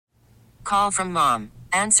Call from mom.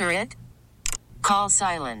 Answer it. Call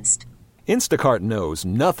silenced. Instacart knows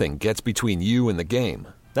nothing gets between you and the game.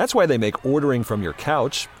 That's why they make ordering from your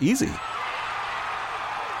couch easy.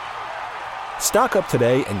 Stock up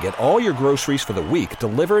today and get all your groceries for the week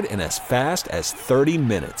delivered in as fast as 30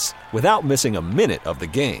 minutes without missing a minute of the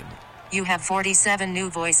game. You have 47 new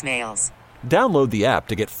voicemails. Download the app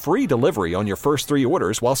to get free delivery on your first 3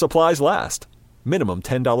 orders while supplies last. Minimum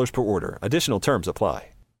 $10 per order. Additional terms apply.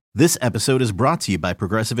 This episode is brought to you by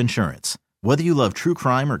Progressive Insurance. Whether you love true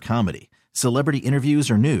crime or comedy, celebrity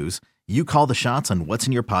interviews or news, you call the shots on what's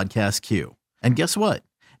in your podcast queue. And guess what?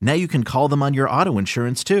 Now you can call them on your auto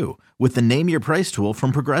insurance too with the Name Your Price tool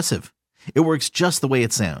from Progressive. It works just the way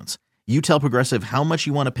it sounds. You tell Progressive how much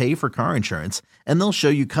you want to pay for car insurance, and they'll show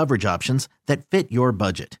you coverage options that fit your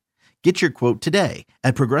budget. Get your quote today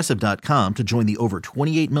at Progressive.com to join the over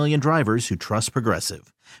 28 million drivers who trust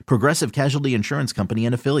Progressive. Progressive Casualty Insurance Company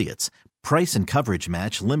and Affiliates. Price and coverage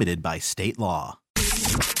match limited by state law.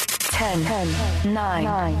 10,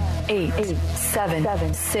 9, 8,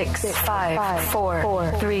 7, 6, 5,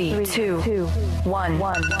 4, 3, 2, 1.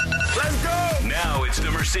 Let's go! Now it's the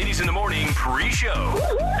Mercedes in the Morning pre-show.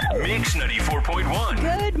 Mix 94.1.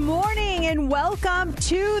 Good morning and welcome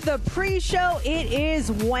to the pre-show. It is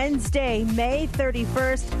Wednesday, May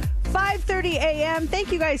 31st. 5:30 a.m.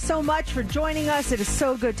 Thank you guys so much for joining us. It is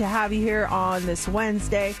so good to have you here on this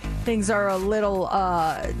Wednesday. Things are a little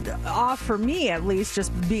off for me, at least,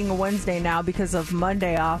 just being a Wednesday now because of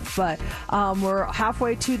Monday off. But we're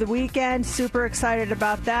halfway to the weekend. Super excited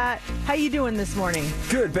about that. How you doing this morning?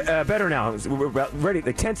 Good. Better now. We're about ready.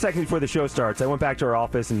 Like 10 seconds before the show starts, I went back to our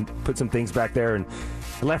office and put some things back there and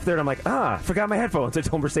left there. And I'm like, forgot my headphones. I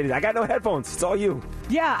told Mercedes, I got no headphones. It's all you.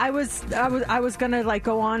 Yeah, I was gonna like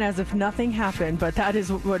go on as if nothing happened, but that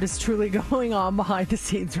is what is truly going on behind the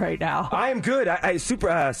scenes right now. I am good. I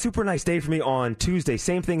super nice day for me on Tuesday.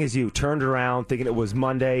 Same thing as you. Turned around thinking it was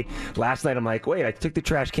Monday. Last night I'm like, wait, I took the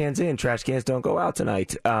trash cans in. Trash cans don't go out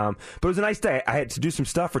tonight. But it was a nice day. I had to do some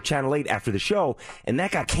stuff for Channel 8 after the show, and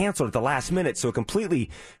that got canceled at the last minute, so it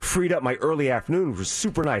completely freed up my early afternoon, which was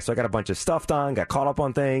super nice. So I got a bunch of stuff done, got caught up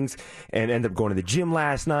on things, and ended up going to the gym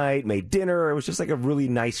last night, made dinner. It was just like a really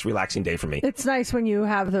nice, relaxing day for me. It's nice when you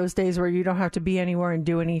have those days where you don't have to be anywhere and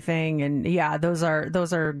do anything, and yeah, those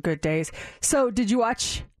are good days. So did you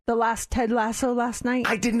watch the last Ted Lasso last night?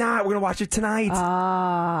 I did not. We're gonna watch it tonight.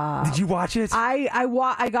 Did you watch it?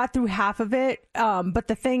 I got through half of it, but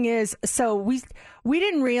the thing is, so we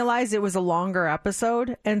didn't realize it was a longer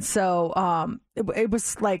episode, and so it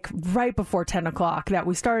was like right before 10 o'clock that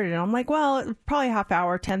we started, and I'm like, well, probably a half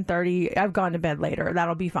hour, 10:30. I've gone to bed later.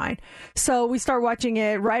 That'll be fine. So we start watching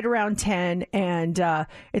it right around 10, and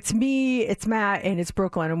it's me, it's Matt, and it's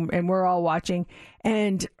Brooklyn, and we're all watching.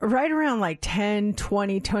 And right around like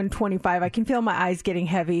 10:20, 10:25, I can feel my eyes getting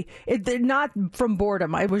heavy. Not from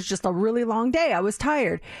boredom. It was just a really long day. I was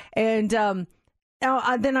tired. And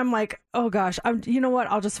then I'm like, oh gosh, you know what?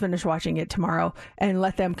 I'll just finish watching it tomorrow and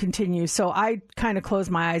let them continue. So I kind of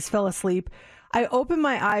closed my eyes, fell asleep. I open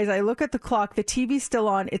my eyes. I look at the clock. The TV's still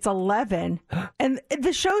on. It's 11 and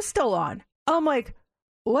the show's still on. I'm like,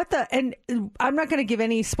 what the? And I'm not going to give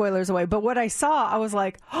any spoilers away, but what I saw, I was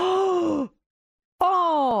like, oh,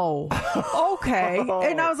 okay.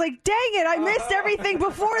 And I was like, dang it, I missed everything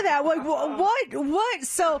before that. Like, what?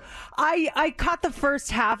 So I caught the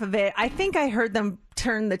first half of it. I think I heard them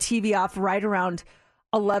turn the TV off right around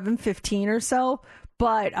 11:15 or so.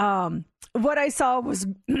 But what I saw was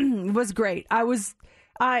great.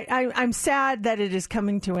 I'm sad that it is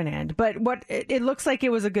coming to an end. But it looks like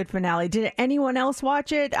it was a good finale. Did anyone else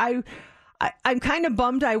watch it? I'm kind of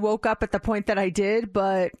bummed I woke up at the point that I did,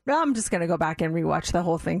 but I'm just going to go back and rewatch the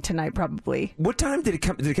whole thing tonight probably. What time did it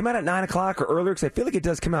come? Did it come out at 9 o'clock or earlier? Because I feel like it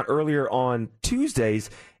does come out earlier on Tuesdays.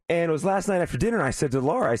 And it was last night after dinner, and I said to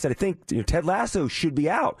Laura, I think Ted Lasso should be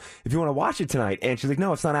out if you want to watch it tonight. And she's like,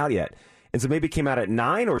 no, it's not out yet. And so maybe it came out at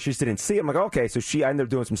 9 or she just didn't see it. I'm like, okay. So I ended up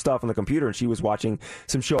doing some stuff on the computer and she was watching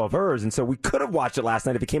some show of hers. And so we could have watched it last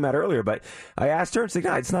night if it came out earlier. But I asked her and she's like,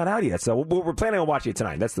 no, it's not out yet. So we're planning on watching it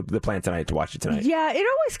tonight. That's the plan tonight, to watch it tonight. Yeah, it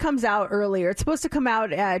always comes out earlier. It's supposed to come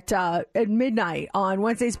out at midnight on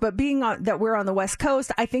Wednesdays. But being that we're on the West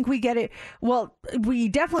Coast, I think we get it. Well, we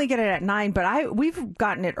definitely get it at 9. But we've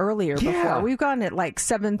gotten it earlier before. We've gotten it like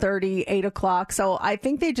 7:30, 8 o'clock. So I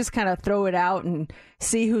think they just kind of throw it out and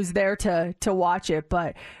see who's there to watch it.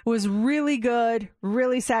 But it was really good.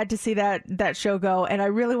 Really sad to see that show go, and I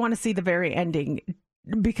really want to see the very ending.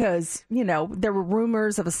 because, there were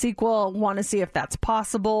rumors of a sequel. Want to see if that's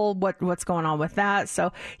possible, what's going on with that.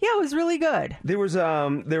 So, yeah, it was really good. There was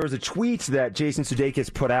a tweet that Jason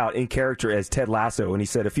Sudeikis put out in character as Ted Lasso, and he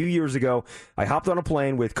said, a few years ago, I hopped on a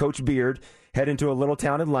plane with Coach Beard, head into a little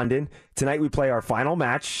town in London. Tonight we play our final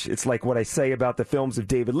match. It's like what I say about the films of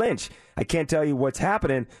David Lynch. I can't tell you what's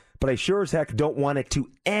happening, but I sure as heck don't want it to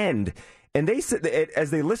end. And they said as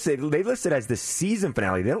they listed as the season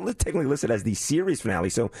finale. They don't technically list it as the series finale.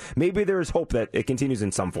 So maybe there is hope that it continues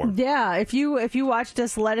in some form. Yeah, if you watched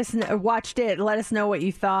us, let us know what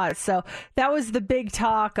you thought. So that was the big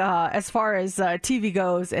talk as far as TV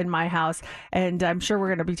goes in my house, and I'm sure we're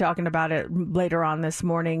going to be talking about it later on this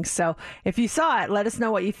morning. So if you saw it, let us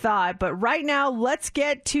know what you thought. But right now, let's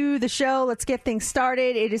get to the show. Let's get things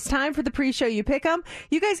started. It is time for the pre-show. You pick them.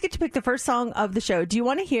 You guys get to pick the first song of the show. Do you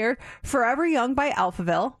want to hear Forever Young by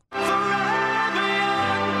Alphaville?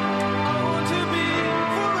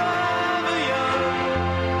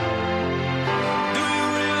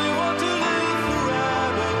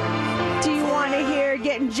 Do you want to hear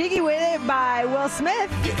Getting Jiggy With It by Will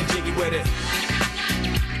Smith? Getting jiggy with it.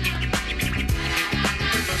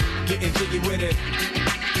 Getting jiggy with it.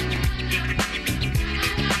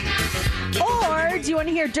 Or do you want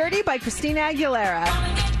to hear Dirty by Christina Aguilera?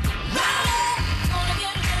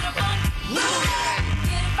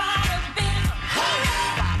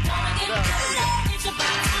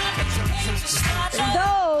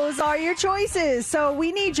 Those are your choices. So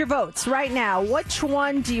we need your votes right now. Which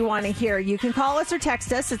one do you want to hear? You can call us or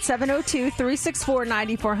text us at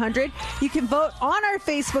 702-364-9400. You can vote on our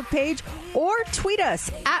Facebook page or tweet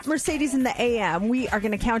us at Mercedes in the AM. We are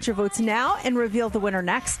going to count your votes now and reveal the winner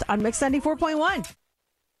next on Mix 94.1.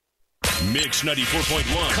 Mix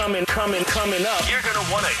 94.1. Coming up. You're going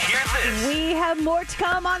to want to hear this. We have more to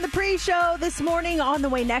come on the pre-show this morning. On the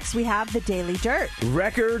way next, we have the Daily Dirt.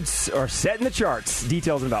 Records are set in the charts.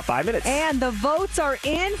 Details in about 5 minutes. And the votes are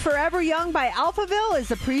in. Forever Young by Alphaville is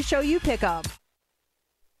the pre-show you pick up.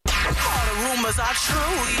 All the rumors are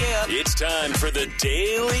true, yeah. It's time for the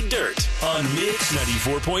Daily Dirt on Mix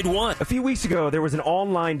 94.1. A few weeks ago, there was an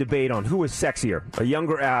online debate on who was sexier, a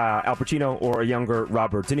younger Al Pacino or a younger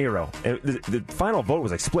Robert De Niro. And the final vote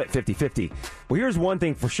was like split 50-50. Well, here's one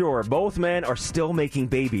thing for sure. Both men are still making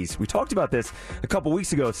babies. We talked about this a couple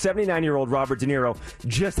weeks ago. 79-year-old Robert De Niro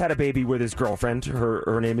just had a baby with his girlfriend.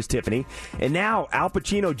 Her name is Tiffany. And now Al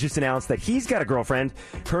Pacino just announced that he's got a girlfriend.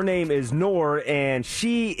 Her name is Noor, and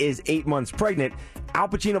she is 8 months pregnant. Al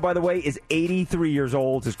Pacino, by the way, is 83 years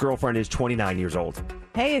old. His girlfriend is 29 years old.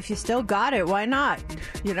 Hey, if you still got it, why not?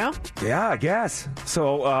 Yeah, I guess.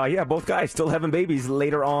 So, both guys still having babies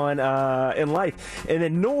later on in life. And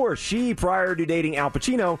then Noor, prior to dating Al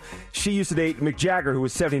Pacino, she used to date Mick Jagger, who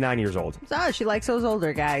was 79 years old. So she likes those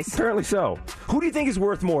older guys. Apparently so. Who do you think is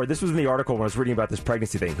worth more? This was in the article when I was reading about this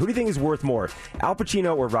pregnancy thing. Who do you think is worth more, Al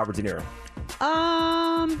Pacino or Robert De Niro?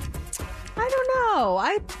 I don't know.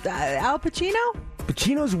 Al Pacino?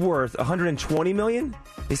 Pacino's worth $120 million.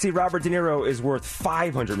 They say Robert De Niro is worth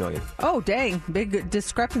 $500 million. Oh, dang. Big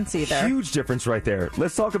discrepancy there. Huge difference right there.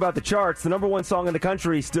 Let's talk about the charts. The number one song in the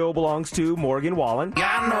country still belongs to Morgan Wallen.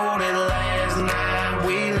 I know that last night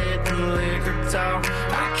we let the liquor talk.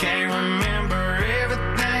 I can't remember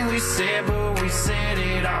everything we said, but we said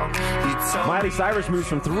it all. Miley Cyrus moves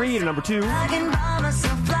from 3 to number 2. I can buy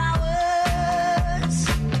myself flowers,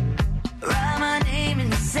 write my name in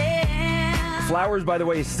the sand. Flowers, by the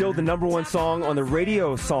way, is still the number one song on the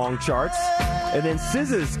radio song charts. And then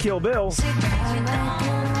SZA's Kill Bill.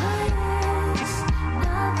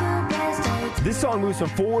 This song moves from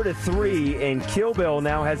 4 to 3, and Kill Bill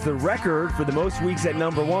now has the record for the most weeks at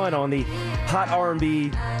number 1 on the Hot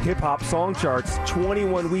R&B hip-hop song charts,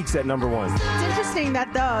 21 weeks at number 1. It's interesting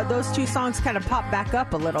that those two songs kind of pop back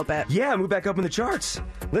up a little bit. Yeah, move back up in the charts.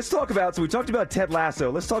 Let's talk about, so we talked about Ted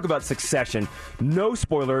Lasso. Let's talk about Succession. No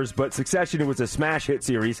spoilers, but Succession was a smash hit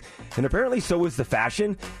series, and apparently so was the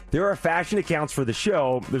fashion. There are fashion accounts for the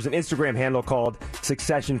show. There's an Instagram handle called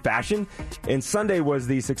Succession Fashion, and Sunday was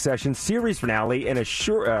the Succession series finale, and a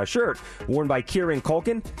shirt worn by Kieran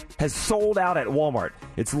Culkin has sold out at Walmart.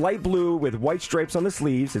 It's light blue with white stripes on the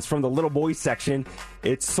sleeves. It's from the little boys section.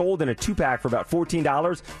 It's sold in a 2-pack for about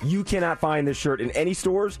 $14. You cannot find this shirt in any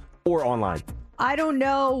stores or online. I don't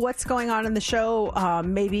know what's going on in the show.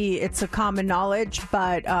 Maybe it's a common knowledge,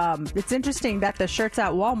 but it's interesting that the shirt's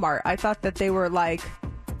at Walmart. I thought that they were like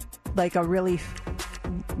a really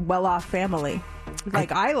well-off family.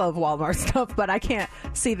 I love Walmart stuff, but I can't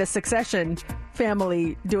see the Succession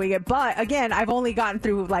family doing it. But again, I've only gotten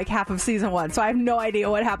through like half of season 1, so I have no idea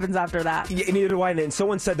what happens after that. Yeah, neither do I. And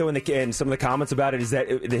someone said, though, in some of the comments about it, is that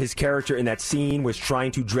his character in that scene was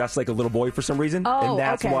trying to dress like a little boy for some reason. Oh, and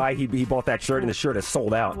that's okay. why he bought that shirt, and the shirt is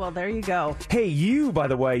sold out. Well, there you go. Hey, you, by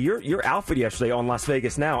the way, your outfit yesterday on Las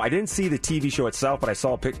Vegas Now, I didn't see the TV show itself, but I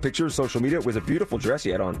saw pictures, social media. It was a beautiful dress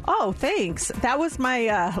you had on. Oh, thanks. That was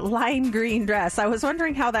my lime green dress. I was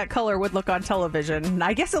wondering how that color would look on television.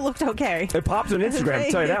 I guess it looked okay. It popped on Instagram,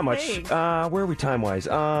 I'll tell you that much. Thanks. Where are we time-wise?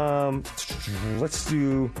 Let's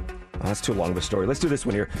do... that's too long of a story. Let's do this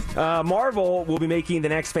one here. Marvel will be making the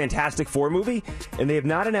next Fantastic Four movie, and they have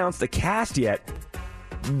not announced a cast yet,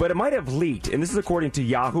 but it might have leaked. And this is according to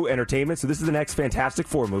Yahoo Entertainment, so this is the next Fantastic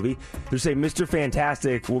Four movie. They're saying Mr.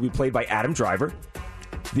 Fantastic will be played by Adam Driver.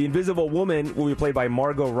 The Invisible Woman will be played by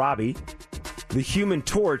Margot Robbie. The Human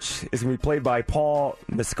Torch is going to be played by Paul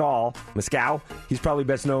Mescal. He's probably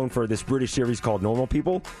best known for this British series called Normal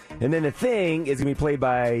People. And then The Thing is going to be played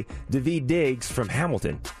by Daveed Diggs from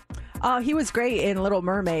Hamilton. He was great in Little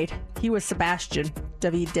Mermaid. He was Sebastian,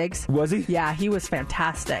 Daveed Diggs. Was he? Yeah, he was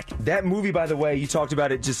fantastic. That movie, by the way, you talked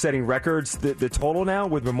about it just setting records. The total now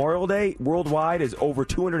with Memorial Day worldwide is over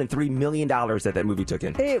 $203 million that movie took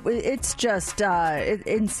in. It's just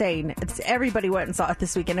insane. Everybody went and saw it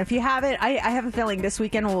this weekend. If you haven't, I have a feeling this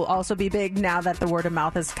weekend will also be big now that the word of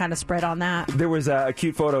mouth has kind of spread on that. There was a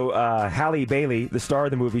cute photo. Halle Bailey, the star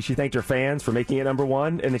of the movie, she thanked her fans for making it number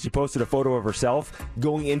one, and then she posted a photo of herself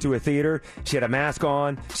going into a theater. She had a mask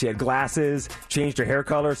on, she had glasses, changed her hair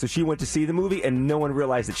color, so she went to see the movie, and no one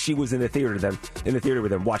realized that she was in the theater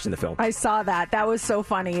with them watching the film. I saw that. That was so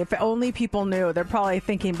funny. If only people knew. They're probably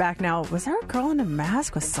thinking back now, was there a girl in a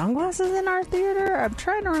mask with sunglasses in our theater? I'm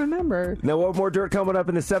trying to remember. Now, we'll have more dirt coming up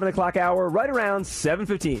in the 7 o'clock hour, right around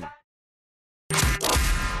 7:15.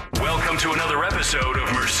 Welcome to another episode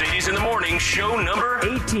of Mercedes in the Morning, show number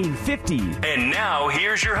 1850. And now,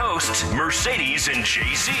 here's your hosts, Mercedes and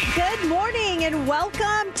JC. Good morning and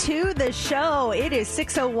welcome to the show. It is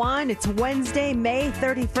 6:01. It's Wednesday, May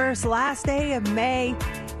 31st, last day of May.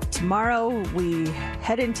 Tomorrow, we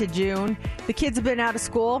head into June. The kids have been out of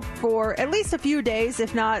school for at least a few days,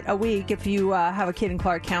 if not a week, if you have a kid in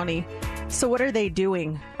Clark County. So what are they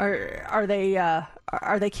doing? Are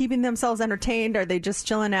they keeping themselves entertained? Are they just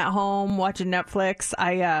chilling at home watching Netflix?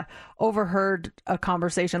 I overheard a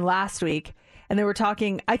conversation last week, and they were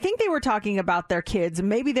talking. I think they were talking about their kids.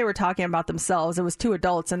 Maybe they were talking about themselves. It was two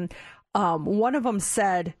adults, and one of them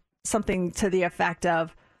said something to the effect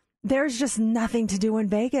of, "There's just nothing to do in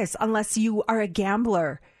Vegas unless you are a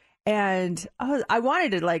gambler." And I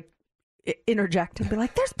wanted to interject and be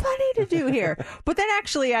like, there's plenty to do here. But then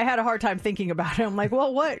actually I had a hard time thinking about it. I'm like,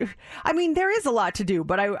 well, what? I mean, there is a lot to do,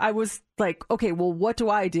 but I was like, okay, well, what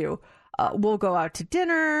do I do? We'll go out to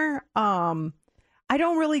dinner. I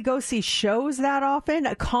don't really go see shows that often.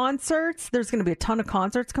 Concerts. There's going to be a ton of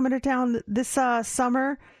concerts coming to town this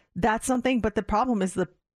summer. That's something. But the problem is the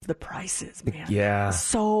prices, man. Yeah.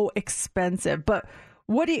 So expensive. But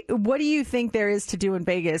what do you think there is to do in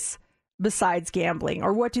Vegas besides gambling,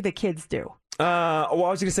 or what do the kids do? Well, I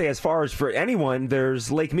was going to say, as far as for anyone,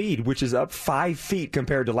 there's Lake Mead, which is up 5 feet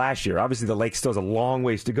compared to last year. Obviously, the lake still has a long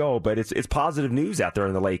ways to go, but it's positive news out there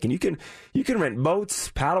in the lake. And you can rent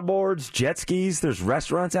boats, paddle boards, jet skis. There's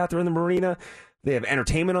restaurants out there in the marina. They have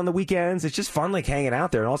entertainment on the weekends. It's just fun, hanging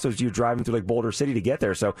out there. And also, as you're driving through Boulder City to get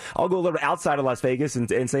there. So I'll go a little bit outside of Las Vegas and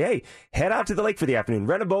say, hey, head out to the lake for the afternoon,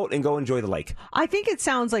 rent a boat, and go enjoy the lake. I think it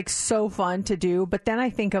sounds so fun to do, but then I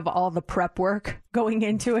think of all the prep work going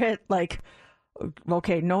into it.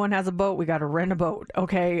 Okay, no one has a boat. We got to rent a boat.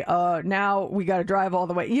 Okay, now we got to drive all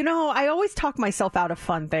the way. I always talk myself out of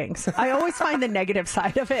fun things. I always find the negative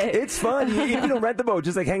side of it. It's fun. You don't rent the boat,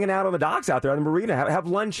 just hanging out on the docks out there on the marina. Have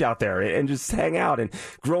lunch out there and just hang out. And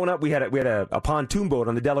growing up, we had a pontoon boat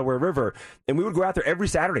on the Delaware River, and we would go out there every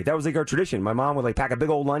Saturday. That was our tradition. My mom would pack a big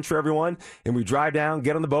old lunch for everyone, and we'd drive down,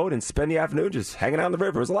 get on the boat, and spend the afternoon just hanging out on the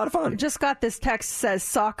river. It was a lot of fun. Just got this text, says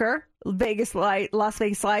soccer, Las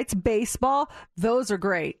Vegas Lights, baseball. Those are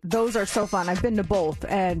great. Those are so fun. I've been to both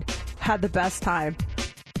and had the best time.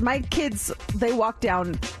 My kids, they walk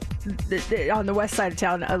down on the west side of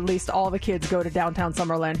town. At least all the kids go to downtown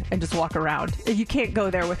Summerlin and just walk around. You can't go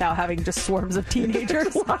there without having just swarms of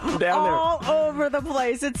teenagers down all over the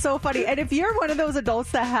place. It's so funny. And if you're one of those adults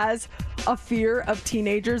that has a fear of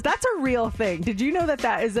teenagers? That's a real thing. Did you know that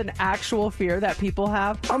that is an actual fear that people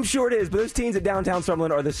have? I'm sure it is, but those teens at downtown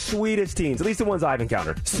Summerlin are the sweetest teens, at least the ones I've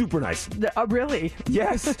encountered. Super nice. Really?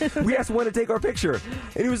 Yes. We asked one to take our picture,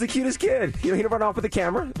 and he was the cutest kid. You know, he'd run off with the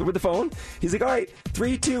camera, with the phone. He's like, all right,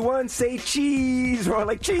 3, 2, 1, say cheese. We're all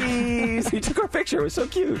like, cheese. He took our picture. It was so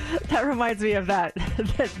cute. That reminds me of that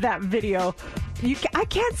video. I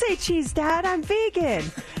can't say cheese, Dad. I'm vegan.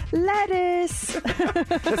 Lettuce.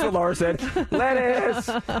 That's what Laura said. Lettuce.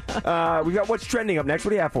 We got what's trending up next. What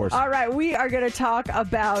do you have for us? All right, we are going to talk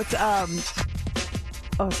about.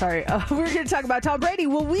 We're going to talk about Tom Brady.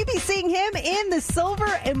 Will we be seeing him in the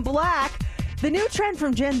silver and black? The new trend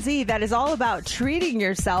from Gen Z that is all about treating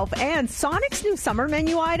yourself, and Sonic's new summer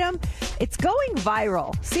menu item. It's going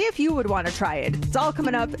viral. See if you would want to try it. It's all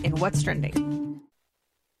coming up in What's Trending.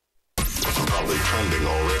 Probably trending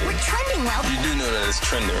already. We're trending well. You do know that it's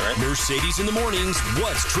trending, right? Mercedes in the mornings.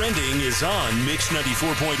 What's trending is on Mix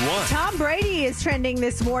 94.1. Tom Brady is trending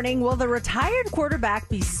this morning. Will the retired quarterback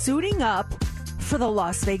be suiting up for the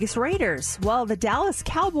Las Vegas Raiders? Well, the Dallas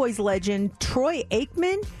Cowboys legend Troy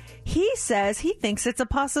Aikman, he says he thinks it's a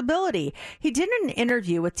possibility. He did an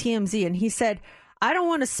interview with TMZ and he said, I don't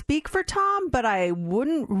want to speak for Tom, but I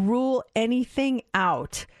wouldn't rule anything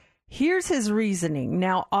out. Here's his reasoning.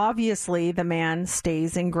 Now, obviously, the man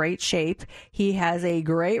stays in great shape. He has a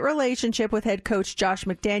great relationship with head coach Josh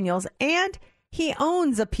McDaniels, and he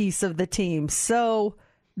owns a piece of the team. So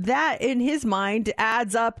that, in his mind,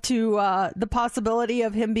 adds up to the possibility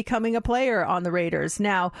of him becoming a player on the Raiders.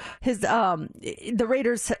 Now, the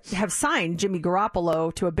Raiders have signed Jimmy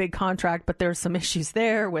Garoppolo to a big contract, but there's some issues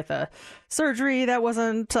there with a surgery that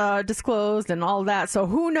wasn't disclosed and all that. So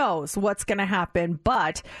who knows what's going to happen?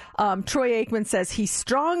 But Troy Aikman says he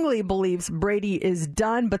strongly believes Brady is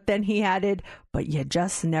done, but then he added, but you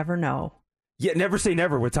just never know. Yeah, never say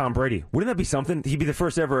never with Tom Brady. Wouldn't that be something? He'd be the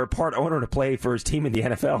first ever part owner to play for his team in the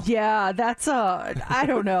NFL. Yeah, that's I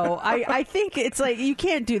don't know. I think it's like, you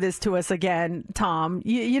can't do this to us again, Tom.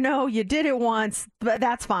 You know, you did it once, but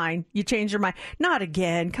that's fine. You changed your mind. Not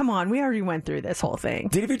again. Come on. We already went through this whole thing.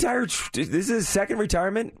 Did he retire? This is his second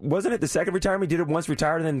retirement? Wasn't it the second retirement? He did it once,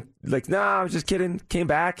 retired, and then I was just kidding. Came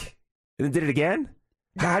back and then did it again?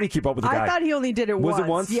 How do you keep up with the guy? I thought he only did it once. Was it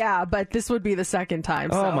once? Yeah, but this would be the second time.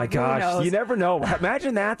 Oh, so my gosh. You never know.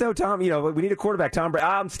 Imagine that, though, Tom. You know, we need a quarterback. Tom Brady.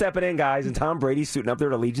 I'm stepping in, guys. And Tom Brady's suiting up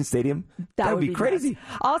there at Allegiant Stadium. That would be crazy.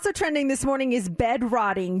 Nuts. Also trending this morning is bed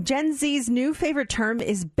rotting. Gen Z's new favorite term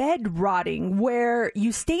is bed rotting, where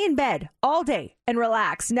you stay in bed all day and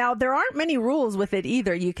relax. Now, there aren't many rules with it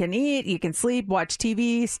either. You can eat, you can sleep, watch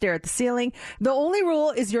TV, stare at the ceiling. The only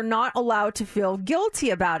rule is you're not allowed to feel guilty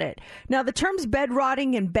about it. Now, the terms bed rotting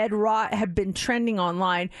and bed rot have been trending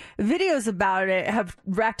online. Videos about it have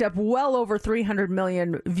racked up well over 300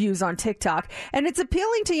 million views on TikTok. And it's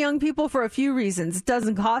appealing to young people for a few reasons. It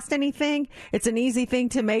doesn't cost anything. It's an easy thing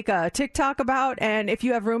to make a TikTok about. And if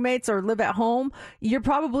you have roommates or live at home, you're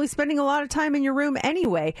probably spending a lot of time in your room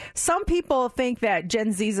anyway. Some people think that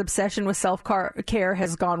Gen Z's obsession with self-care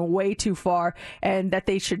has gone way too far and that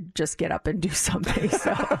they should just get up and do something.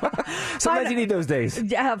 So sometimes you need those days.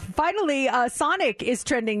 Yeah. Finally, Sonic is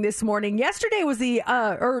trending this morning. Yesterday was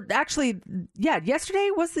yesterday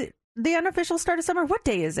was the unofficial start of summer. What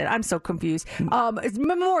day is it? I'm so confused.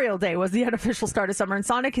 Memorial Day was the unofficial start of summer, and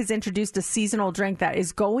Sonic has introduced a seasonal drink that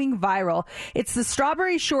is going viral. It's the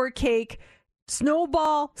strawberry shortcake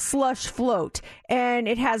snowball slush float, and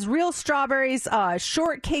it has real strawberries,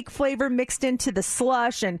 shortcake flavor mixed into the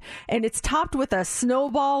slush, and it's topped with a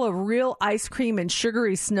snowball of real ice cream and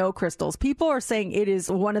sugary snow crystals. People are saying it is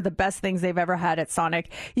one of the best things they've ever had at Sonic.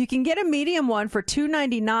 You can get a medium one for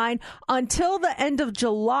 $2.99 until the end of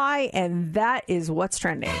July, and that is what's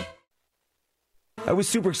trending. I was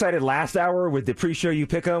super excited last hour with the pre-show you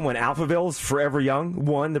pick 'em when Alphaville's Forever Young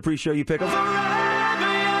won the pre-show you pick 'em.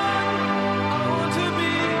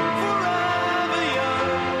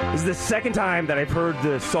 This is the second time that I've heard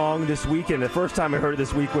the song this week, and the first time I heard it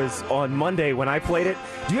this week was on Monday when I played it.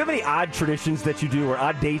 Do you have any odd traditions that you do or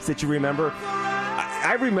odd dates that you remember?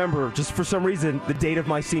 I remember, just for some reason, the date of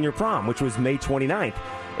my senior prom, which was May 29th.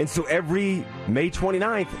 And so every May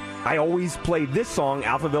 29th, I always played this song,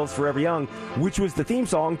 Alphaville's Forever Young, which was the theme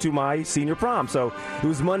song to my senior prom. So it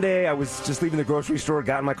was Monday. I was just leaving the grocery store,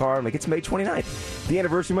 got in my car. I'm like, it's May 29th. the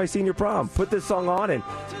anniversary of my senior prom. Put this song on and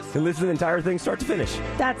listen to the entire thing start to finish.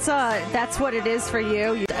 That's what it is for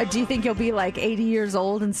you. Do you think you'll be like 80 years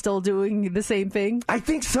old and still doing the same thing? I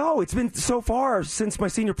think so. It's been so far since my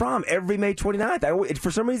senior prom. Every May 29th,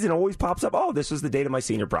 for some reason, it always pops up. Oh, this was the date of my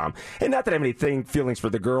senior prom, and not that I have any feelings for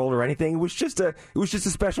the girl or anything. It was just a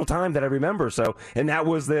special time that I remember. So, and that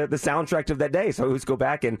was the soundtrack of that day. So I always go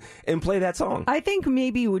back and play that song. I think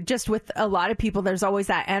maybe just with a lot of people, there's always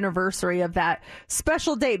that anniversary of that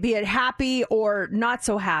special date, be it happy or not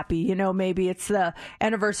so happy. You know, maybe it's the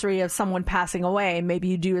anniversary of someone passing away. Maybe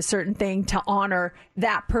you do a certain thing to honor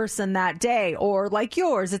that person that day, or like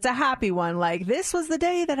yours, it's a happy one. Like, this was the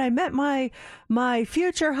day that I met my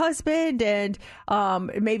future husband, and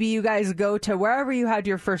maybe you guys go to wherever you had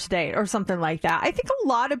your first date or something like that. I think a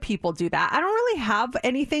lot of people do that. I don't really have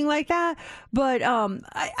anything like that, but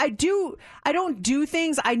I don't do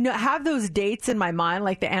things. I have those dates in my mind,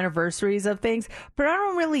 like the anniversaries of things, but I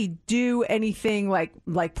don't really do anything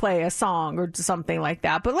like play a song or something like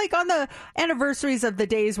that. But like on the anniversaries of the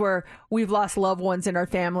days where we've lost loved ones in our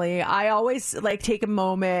family, I always like take a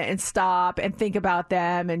moment and stop and think about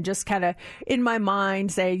them and just kind of in my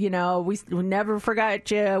mind say, you know, we never forgot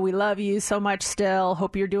you. We love you so much still.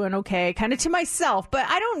 Hope you're doing okay. Kind of to myself, but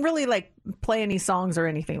I don't really like play any songs or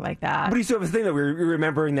anything like that. But you still have a thing that we're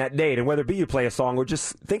remembering that date, and whether it be you play a song or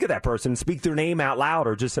just think of that person, speak their name out loud,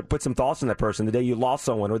 or just put some thoughts on that person, the day you lost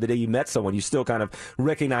someone or the day you met someone, you still kind of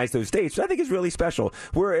recognize those dates, which I think is really special.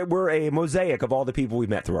 We're a mosaic of all the people we've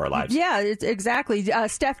met through our lives. Yeah, exactly.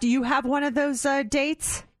 Steph, do you have one of those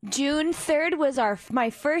dates? June 3rd was my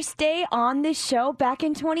first day on this show back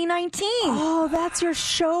in 2019. Oh, that's your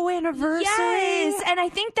show anniversary? Yes, and I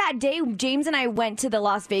think that day James and I went to the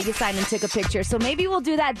Las Vegas sign and took a picture. So maybe we'll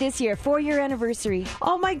do that this year, 4-year anniversary.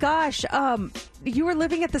 Oh my gosh, you were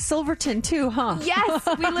living at the Silverton too, huh? Yes,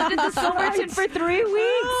 we lived at the Silverton for 3 weeks.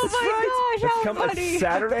 Oh my gosh, how funny. It's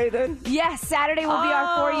Saturday then? Yes, Saturday will be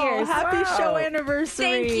our 4 years. Happy show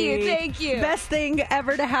anniversary. Thank you. Best thing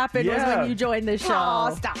ever to happen was when you joined the show.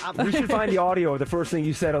 Oh, stop. We should find the audio of the first thing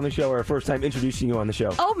you said on the show, or our first time introducing you on the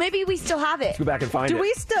show. Oh, maybe we still have it. Let's go back and find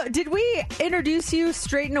it. Did we introduce you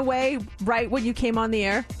straight and away right when you came on the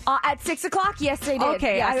air? At 6 o'clock? Yes, I did.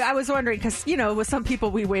 Okay, yes. I was wondering because, you know, with some people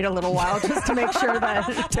we wait a little while just to make sure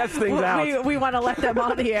that test things out. We want to let them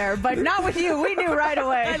on the air, but not with you. We knew right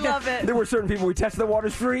away. I love it. There were certain people we tested the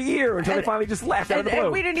waters for a year until they finally just left out of the blue.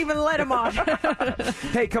 And we didn't even let them on.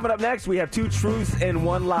 Hey, coming up next, we have 2 truths and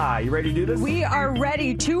 1 lie. You ready to do this? We are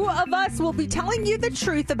ready. 2 of us will be telling you the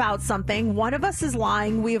truth about something. 1 of us is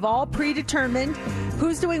lying. We've all predetermined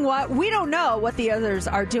who's doing what. We don't know what the others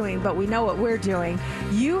are doing, but we know what we're doing.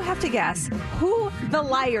 You have to guess who the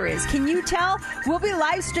liar is. Can you tell? We'll be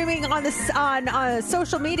live streaming on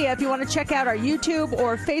social media if you want to check out our YouTube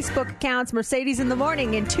or Facebook accounts. Mercedes in the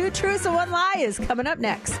Morning, and 2 truths and 1 lie is coming up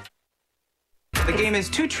next. The game is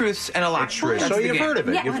 2 truths and a lie. True. So you've heard of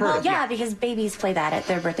it. Yeah, You've heard of it. yeah, because babies play that at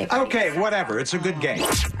their birthday parties. Okay, whatever. It's a good game.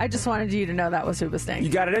 I just wanted you to know that was Hoobastank. You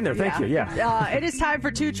got it in there. Thank you. Yeah. It is time for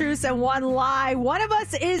 2 truths and 1 lie. One of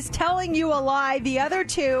us is telling you a lie. The other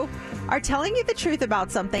 2 are telling you the truth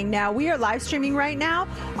about something. Now, we are live streaming right now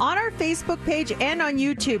on our Facebook page and on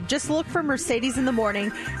YouTube. Just look for Mercedes in the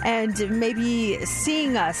Morning, and maybe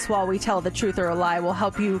seeing us while we tell the truth or a lie will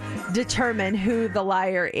help you determine who the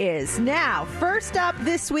liar is. Now, first up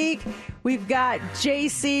this week, we've got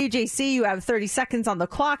JC. JC, you have 30 seconds on the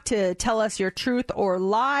clock to tell us your truth or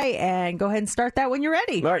lie, and go ahead and start that when you're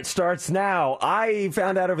ready. All right, starts now. I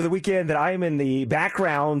found out over the weekend that I am in the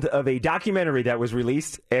background of a documentary that was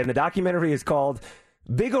released, and the documentary is called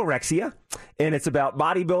Bigorexia, and it's about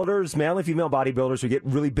bodybuilders, male and female bodybuilders who get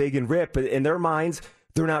really big and ripped, but in their minds,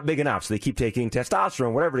 they're not big enough, so they keep taking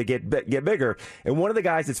testosterone, whatever, to get bigger. And one of the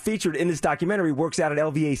guys that's featured in this documentary works out at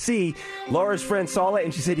LVAC. Laura's friend saw it,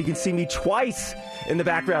 and she said, you can see me twice in the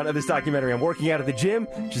background of this documentary. I'm working out at the gym.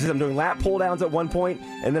 She says I'm doing lat pull-downs at one point,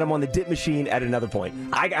 and then I'm on the dip machine at another point.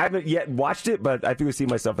 I haven't yet watched it, but I think I see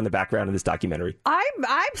myself in the background of this documentary.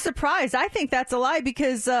 I'm surprised. I think that's a lie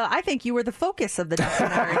because I think you were the focus of the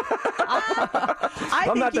documentary. I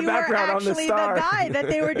think not the you were background on the actually star. the guy that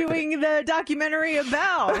they were doing the documentary about.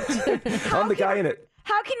 I'm the guy in it.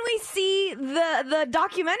 How can we see the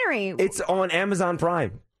documentary? It's on Amazon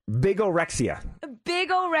Prime. Bigorexia.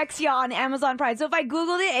 Bigorexia on Amazon Prime. So if I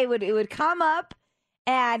Googled it, it would come up,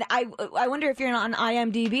 and I wonder if you're on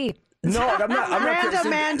IMDb. No, I'm not. Random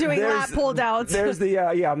man doing lat pull downs. There's the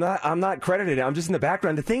I'm not credited. I'm just in the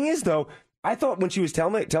background. The thing is, though, I thought when she was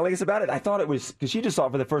telling us about it, I thought it was, because she just saw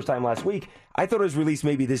it for the first time last week, I thought it was released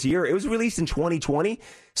maybe this year. It was released in 2020,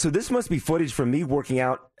 so this must be footage from me working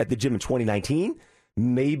out at the gym in 2019.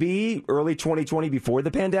 maybe early 2020 before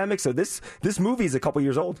the pandemic. So this movie is a couple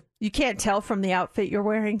years old. You can't tell from the outfit you're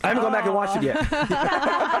wearing. I haven't gone back and watched it yet.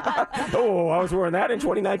 Oh, I was wearing that in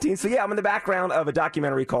 2019. So yeah, I'm in the background of a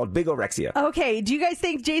documentary called Bigorexia. Okay, do you guys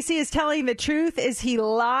think JC is telling the truth? Is he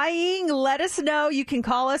lying? Let us know. You can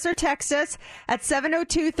call us or text us at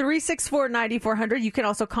 702-364-9400. You can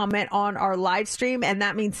also comment on our live stream, and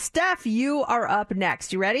that means, Steph, you are up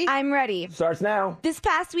next. You ready? I'm ready. Starts now. This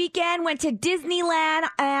past weekend, went to Disneyland,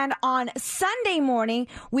 and on Sunday morning,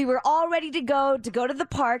 we were all ready to go to the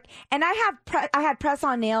park, and I had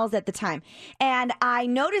press-on nails at the time, and I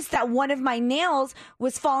noticed that one of my nails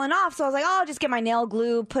was falling off, so I was like, oh, I'll just get my nail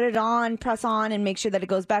glue, put it on, press on, and make sure that it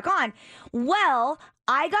goes back on. Well,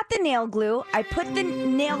 I got the nail glue. I put the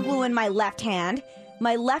nail glue in my left hand.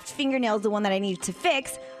 My left fingernail is the one that I needed to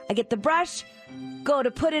fix. I get the brush, go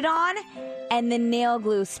to put it on, and the nail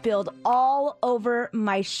glue spilled all over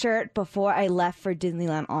my shirt before I left for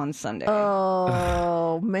Disneyland on Sunday.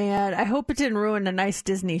 Oh, man. I hope it didn't ruin a nice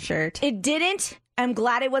Disney shirt. It didn't. I'm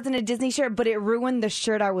glad it wasn't a Disney shirt, but it ruined the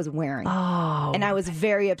shirt I was wearing. Oh. And I was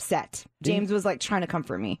very upset. James was like trying to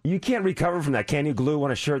comfort me. You can't recover from that. Can you? Glue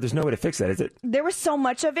on a shirt? There's no way to fix that, is it? There was so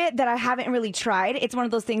much of it that I haven't really tried. It's one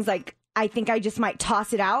of those things like, I think I just might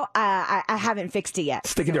toss it out. I haven't fixed it yet.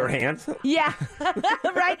 Stick it to her hand? Yeah.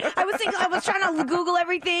 Right? I was trying to Google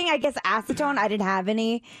everything. I guess acetone. I didn't have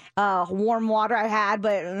any. Warm water I had,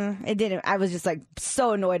 but it didn't. I was just like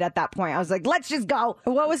so annoyed at that point. I was like, let's just go.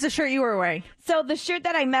 What was the shirt you were wearing? So the shirt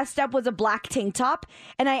that I messed up was a black tank top,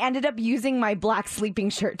 and I ended up using my black sleeping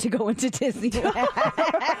shirt to go into Disneyland.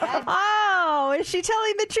 Oh, is she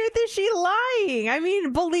telling the truth? Is she lying? I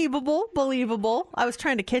mean, believable. I was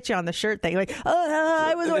trying to catch you on the shirt thing. Like,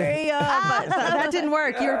 I was wearing, but that didn't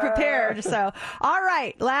work. You were prepared. So, all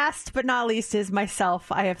right. Last but not least is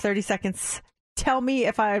myself. I have 30 seconds. Tell me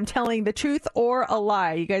if I'm telling the truth or a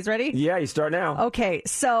lie. You guys ready? Yeah, you start now. Okay,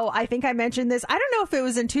 so I think I mentioned this. I don't know if it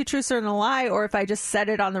was in Two Truths or a Lie or if I just said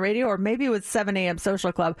it on the radio or maybe it was 7 a.m.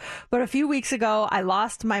 Social Club. But a few weeks ago, I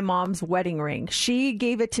lost my mom's wedding ring. She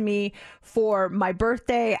gave it to me for my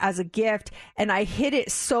birthday as a gift, and I hid it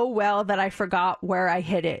so well that I forgot where I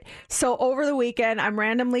hid it. So over the weekend, I'm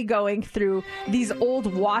randomly going through these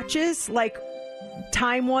old watches, like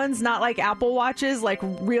time ones, not like Apple watches, like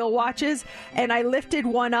real watches, and I lifted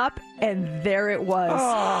one up and there it was.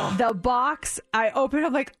 Oh. The box, I opened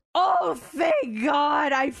up like, oh, thank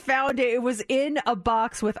God I found it. It was in a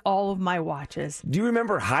box with all of my watches. Do you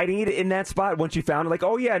remember hiding it in that spot once you found it? Like,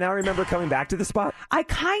 oh yeah, now I remember coming back to the spot? I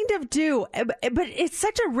kind of do, but it's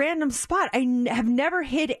such a random spot. I have never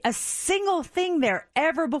hid a single thing there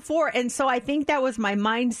ever before, and so I think that was my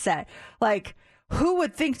mindset. Like, who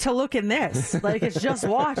would think to look in this? Like, it's just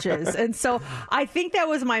watches. And so I think that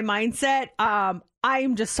was my mindset.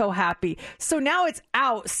 I'm just so happy. So now it's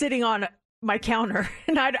out sitting on my counter,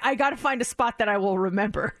 and I got to find a spot that I will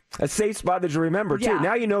remember. A safe spot that you remember, too. Yeah.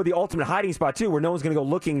 Now you know the ultimate hiding spot, too, where no one's going to go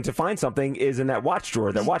looking to find something is in that watch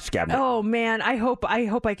drawer, that watch cabinet. Oh, man. I hope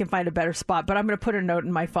I can find a better spot, but I'm going to put a note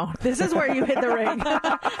in my phone. This is where you hid the ring.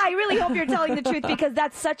 I really hope you're telling the truth because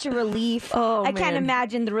that's such a relief. Oh, I can't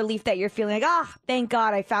imagine the relief that you're feeling like, thank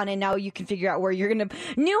God I found it. Now you can figure out where you're going to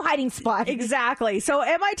new hiding spot. Exactly. So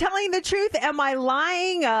am I telling the truth? Am I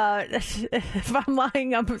lying? If I'm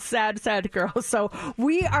lying, I'm a sad girl. So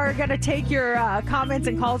we are going to take your comments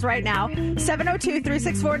and calls right now.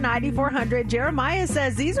 702-364-9400. Jeremiah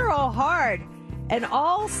says these are all hard and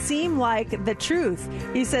all seem like the truth.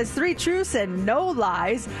 He says 3 truths and no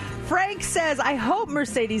lies. Frank says, I hope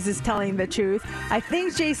Mercedes is telling the truth. I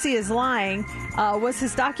think JC is lying. Was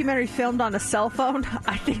his documentary filmed on a cell phone?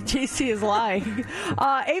 I think JC is lying.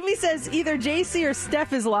 Amy says either JC or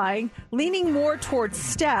Steph is lying, leaning more towards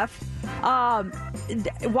Steph.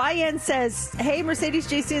 YN says, hey, Mercedes,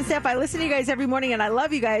 JC, and Steph, I listen to you guys every morning and I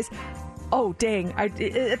love you guys. Oh, dang. At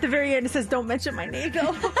the very end, it says, don't mention my name.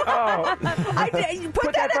 Oh. You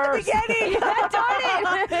put that at the beginning.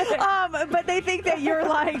 Darn it. But they think that you're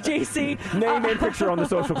lying, JC. Name and picture on the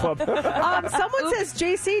social club. Someone says,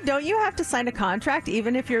 JC, don't you have to sign a contract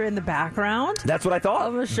even if you're in the background? That's what I thought.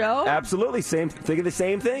 Of a show? Absolutely. Thinking the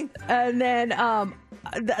same thing. And then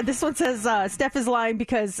this one says Steph is lying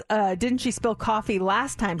because didn't she spill coffee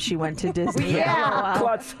last time she went to Disney? Yeah.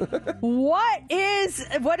 Klutz. What is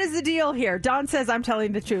the deal here? Don says I'm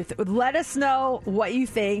telling the truth. Let us know what you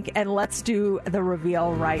think and let's do the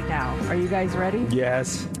reveal right now. Are you guys ready?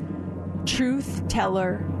 Yes. Truth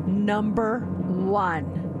teller number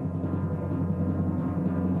 1.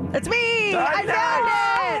 It's me! I found it!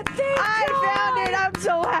 it. I found it. I'm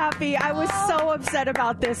so happy. I was so upset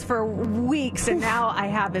about this for weeks, and now I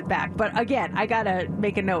have it back. But again, I got to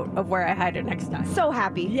make a note of where I hide it next time. So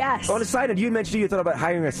happy. Yes. On a side note, you mentioned you thought about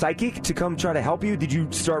hiring a psychic to come try to help you. Did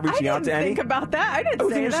you start reaching out to I any? didn't think about that. I didn't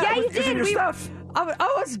say that. Yeah, you It was in did. your stuff. I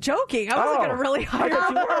was joking. I wasn't going to really hire I thought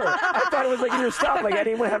you were. I thought it was like in your stuff. Like I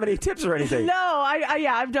didn't have any tips or anything. No,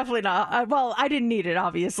 I'm definitely not. Well, I didn't need it,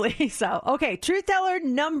 obviously. So, okay, truth teller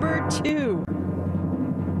number 2.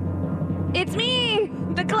 It's me,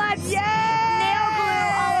 the clutch. Yay! Nail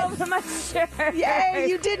glue all over my shirt. Yay!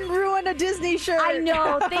 You didn't ruin a Disney shirt. I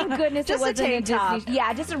know. Thank goodness Just it wasn't a tank top. Disney.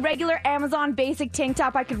 Yeah, just a regular Amazon basic tank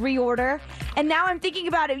top I could reorder. And now I'm thinking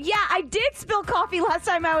about it. Yeah, I did spill coffee last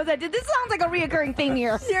time I was at. This sounds like a reoccurring thing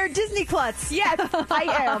here. You're a Disney klutz. Yes, I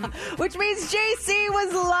am. Which means JC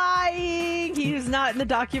was lying. He was not in the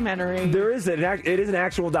documentary. There is it is an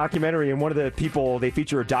actual documentary, and one of the people, they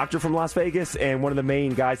feature a doctor from Las Vegas, and one of the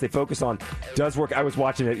main guys they focus on does work. I was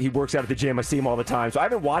watching it. He works out at the gym. I see him all the time. So I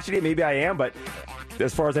haven't watched it. Maybe I am, but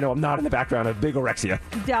as far as I know, I'm not in the background of bigorexia.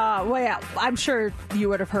 Well, yeah, I'm sure you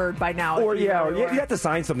would have heard by now. Or you have to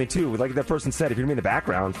sign something too, like that person said. If you're in the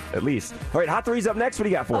background, at least. All right, Hot 3's up next. What do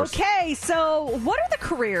you got for us? Okay, so what are the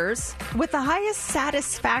careers with the highest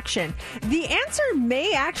satisfaction? The answer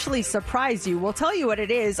may actually surprise you. We'll tell you what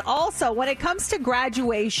it is. Also, when it comes to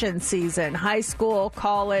graduation season, high school,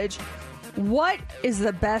 college, what is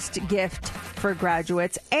the best gift for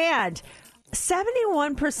graduates? And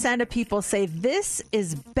 71% of people say this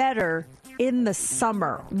is better in the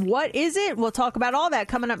summer. What is it? We'll talk about all that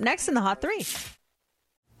coming up next in the Hot 3.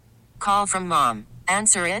 Call from mom.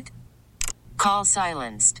 Answer it. Call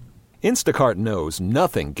silenced. Instacart knows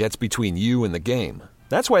nothing gets between you and the game.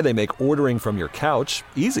 That's why they make ordering from your couch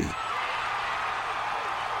easy.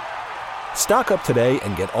 Stock up today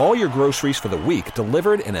and get all your groceries for the week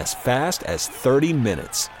delivered in as fast as 30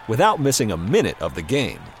 minutes without missing a minute of the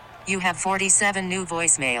game. You have 47 new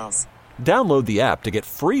voicemails. Download the app to get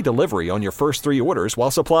free delivery on your first 3 orders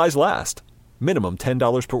while supplies last. Minimum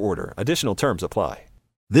 $10 per order. Additional terms apply.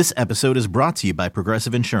 This episode is brought to you by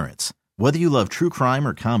Progressive Insurance. Whether you love true crime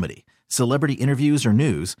or comedy, celebrity interviews or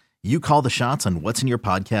news, you call the shots on what's in your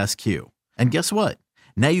podcast queue. And guess what?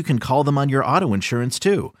 Now you can call them on your auto insurance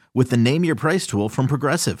too with the Name Your Price tool from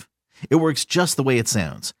Progressive. It works just the way it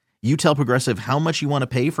sounds. You tell Progressive how much you want to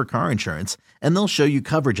pay for car insurance, and they'll show you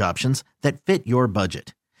coverage options that fit your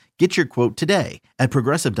budget. Get your quote today at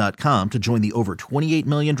Progressive.com to join the over 28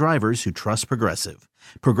 million drivers who trust Progressive.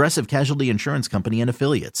 Progressive Casualty Insurance Company and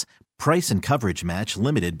Affiliates. Price and coverage match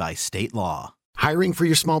limited by state law. Hiring for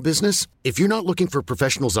your small business? If you're not looking for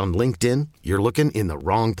professionals on LinkedIn, you're looking in the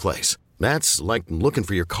wrong place. That's like looking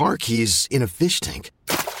for your car keys in a fish tank.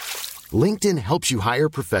 LinkedIn helps you hire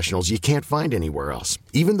professionals you can't find anywhere else,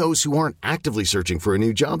 even those who aren't actively searching for a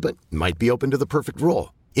new job but might be open to the perfect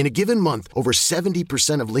role. In a given month, over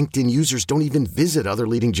 70% of LinkedIn users don't even visit other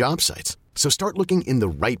leading job sites. So start looking in the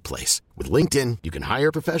right place. With LinkedIn, you can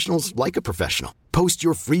hire professionals like a professional. Post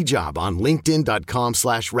your free job on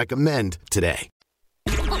linkedin.com/recommend today.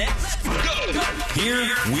 Let's go. Here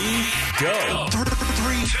we go.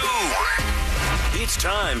 3, 2, 1. It's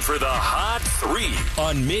time for the Hot 3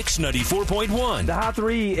 on Mix 94.1. The Hot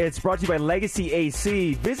 3, it's brought to you by Legacy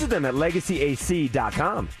AC. Visit them at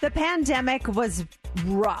legacyac.com. The pandemic was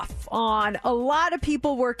rough on a lot of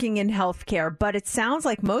people working in healthcare, but it sounds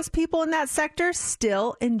like most people in that sector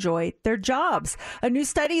still enjoy their jobs. A new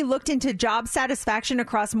study looked into job satisfaction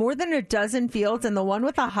across more than a dozen fields, and the one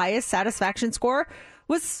with the highest satisfaction score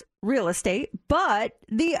was real estate, but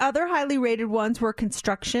the other highly rated ones were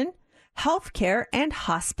construction, healthcare, and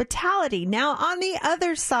hospitality. Now, on the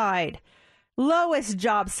other side, lowest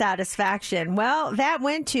job satisfaction, well, that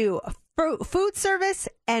went to food service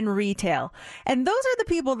and retail. And those are the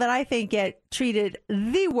people that I think get treated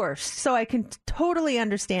the worst. So I can totally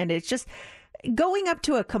understand it. It's just going up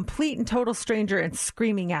to a complete and total stranger and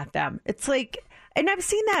screaming at them. It's like, and I've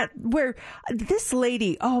seen that where this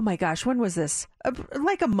lady, oh my gosh, when was this?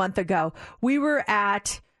 Like a month ago. We were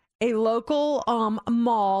at a local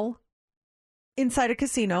mall inside a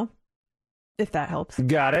casino, if that helps.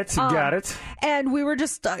 Got it. And we were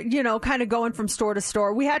just, kind of going from store to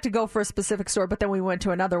store. We had to go for a specific store, but then we went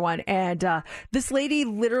to another one. And this lady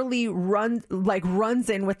literally runs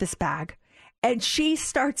in with this bag. And she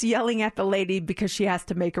starts yelling at the lady because she has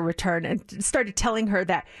to make a return, and started telling her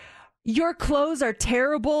that your clothes are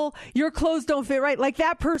terrible. Your clothes don't fit right. Like,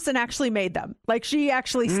 that person actually made them. Like, she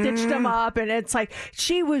actually stitched them up, and it's like,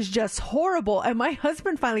 she was just horrible. And my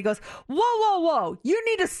husband finally goes, whoa, you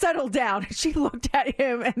need to settle down. And she looked at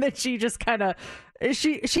him, and then she just kind of,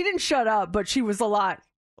 she didn't shut up, but she was a lot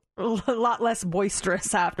a lot less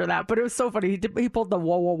boisterous after that. But it was so funny. He pulled the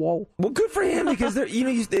whoa, whoa, whoa. Well, good for him because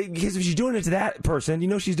because if she's doing it to that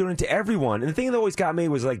person, she's doing it to everyone. And the thing that always got me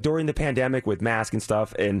was like during the pandemic with masks and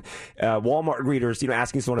stuff, and Walmart greeters,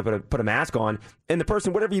 asking someone to put a mask on, and the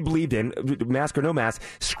person, whatever you believed in, mask or no mask,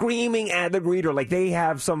 screaming at the greeter like they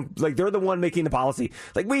have they're the one making the policy.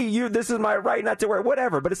 Like this is my right not to wear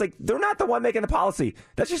whatever. But it's like they're not the one making the policy.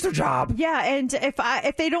 That's just their job. Yeah, and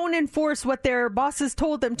if they don't enforce what their bosses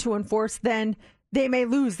told them to enforce, then they may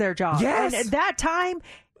lose their job. Yes. And at that time,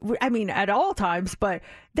 I mean, at all times, but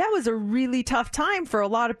that was a really tough time for a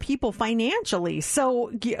lot of people financially. So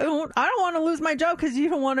I don't want to lose my job because you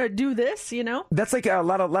don't want to do this, That's like a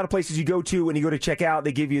lot of places you go to when you go to check out.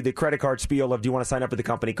 They give you the credit card spiel of, do you want to sign up with the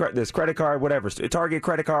company, this credit card, whatever, Target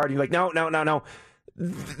credit card. And you're like, no.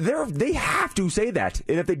 They have to say that,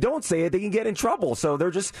 and if they don't say it, they can get in trouble. So they're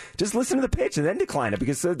just listen to the pitch and then decline it,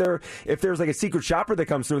 because if there's like a secret shopper that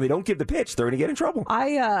comes through and they don't give the pitch, they're going to get in trouble.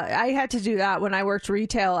 I had to do that when I worked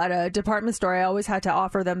retail at a department store. I always had to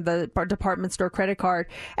offer them the department store credit card,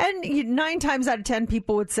 and 9 times out of 10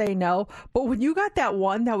 people would say no. But when you got that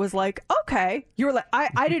one that was like, okay, you were like,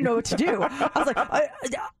 I didn't know what to do. I was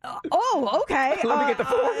like, oh, okay. Let me get the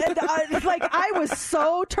phone. Like I was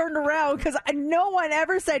so turned around because no one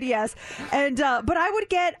ever said yes, and but I would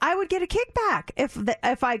get a kickback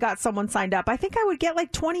if I got someone signed up. I think I would get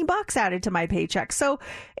like $20 added to my paycheck. So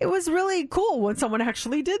it was really cool when someone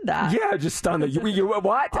actually did that. Yeah, just stunned. You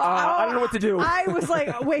what? I don't know what to do. I was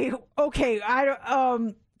like, wait, okay,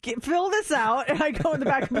 fill this out, and I go in the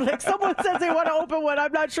back and be like, someone says they want to open one.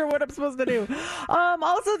 I'm not sure what I'm supposed to do.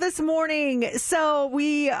 Also this morning, so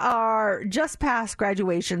we are just past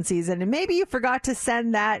graduation season, and maybe you forgot to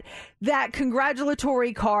send that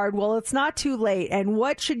congratulatory card. Well, it's not too late. And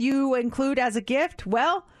what should you include as a gift?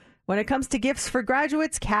 Well, when it comes to gifts for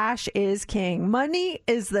graduates, cash is king. Money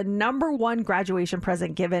is the number one graduation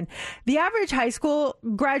present given. The average high school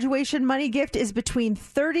graduation money gift is between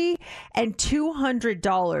 $30 and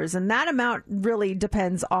 $200, and that amount really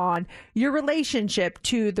depends on your relationship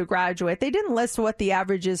to the graduate. They didn't list what the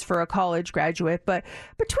average is for a college graduate, but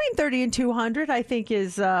between $30 and $200, I think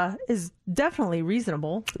is definitely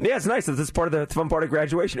reasonable. Yeah, it's nice. This is part of the fun part of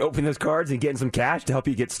graduation, opening those cards and getting some cash to help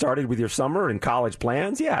you get started with your summer and college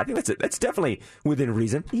plans. Yeah, I think that's definitely within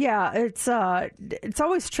reason. Yeah, it's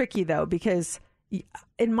always tricky though, because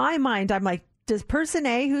in my mind I'm like, does person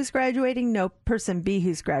A who's graduating know person B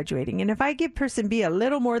who's graduating? And if I give person B a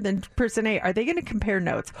little more than person A, are they going to compare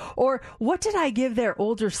notes? Or what did I give their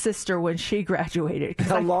older sister when she graduated?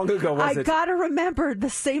 How long ago was it? I got to remember the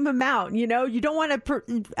same amount. You don't want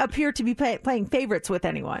to appear to be playing favorites with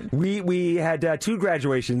anyone. We had 2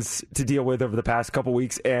 graduations to deal with over the past couple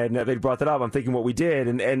weeks, and they brought that up. I'm thinking what we did,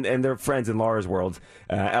 and they're friends in Laura's world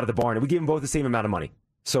out of the barn, and we gave them both the same amount of money.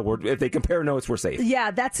 So if they compare notes, we're safe.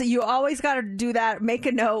 Yeah, you always got to do that. Make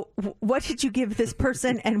a note. What did you give this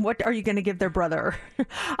person, and what are you going to give their brother?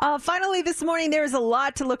 Finally, this morning, there's a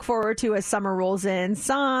lot to look forward to as summer rolls in.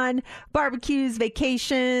 Sun, barbecues,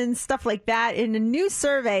 vacations, stuff like that. In a new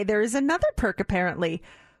survey, there is another perk, apparently.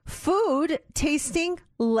 Food tasting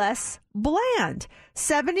less bland.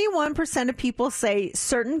 71% of people say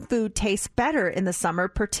certain food tastes better in the summer,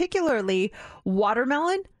 particularly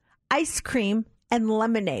watermelon, ice cream, and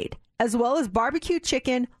lemonade, as well as barbecue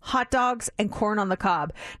chicken, hot dogs, and corn on the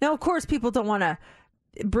cob. Now, of course, people don't want to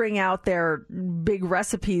bring out their big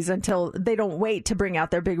recipes until they don't wait to bring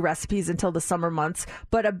out their big recipes until the summer months.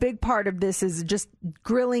 But a big part of this is just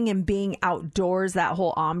grilling and being outdoors, that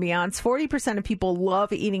whole ambiance. 40% of people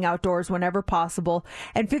love eating outdoors whenever possible.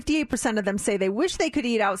 And 58% of them say they wish they could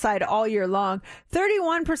eat outside all year long.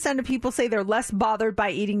 31% of people say they're less bothered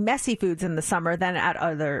by eating messy foods in the summer than at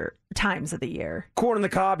other times of the year. Corn on the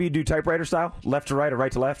cob, you do typewriter style, left to right or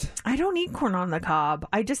right to left? I don't eat corn on the cob.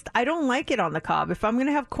 I don't like it on the cob. If I'm going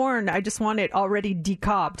to have corn, I just want it already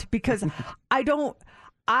decobbed, because I don't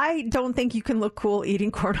think you can look cool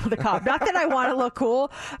eating corn on the cob. Not that I want to look cool,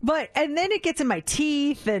 and then it gets in my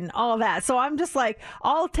teeth and all that. So I'm just like,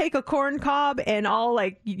 I'll take a corn cob and I'll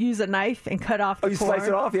like use a knife and cut off the corn. You slice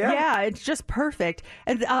it off, yeah? Yeah, it's just perfect.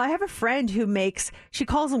 And I have a friend who she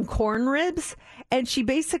calls them corn ribs, and she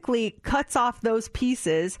basically cuts off those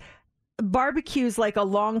pieces, barbecues like a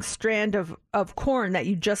long strand of corn that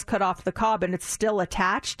you just cut off the cob, and it's still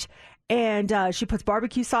attached. And she puts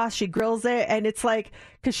barbecue sauce, she grills it, and it's like,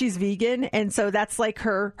 because she's vegan, and so that's like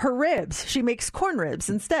her ribs. She makes corn ribs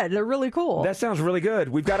instead. They're really cool. That sounds really good.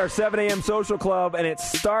 We've got our 7 a.m. social club, and it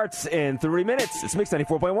starts in 30 minutes. It's Mix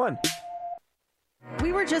 94.1. We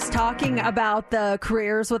we were just talking about the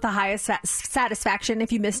careers with the highest satisfaction,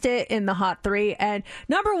 if you missed it, in the Hot 3. And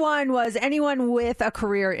number one was anyone with a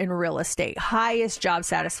career in real estate, highest job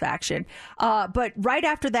satisfaction. But right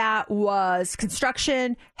after that was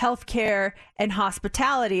construction, healthcare, and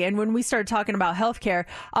hospitality. And when we started talking about healthcare,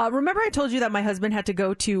 remember I told you that my husband had to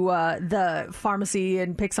go to the pharmacy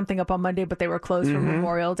and pick something up on Monday, but they were closed for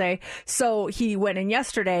Memorial Day. So he went in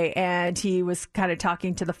yesterday and he was kind of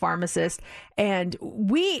talking to the pharmacist. And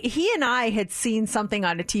he and I had seen something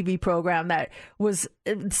on a TV program that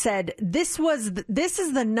said this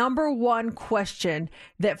is the number one question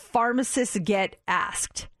that pharmacists get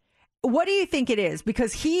asked. What do you think it is?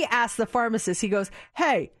 Because he asked the pharmacist, he goes,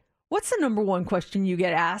 "Hey, what's the number one question you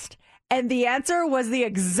get asked?" And the answer was the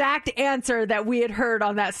exact answer that we had heard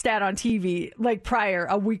on that stat on TV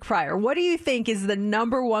a week prior. What do you think is the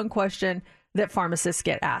number one question that pharmacists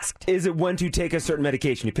get asked? Is it when to take a certain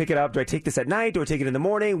medication? You pick it up. Do I take this at night? Do I take it in the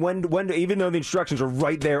morning? When? Even though the instructions are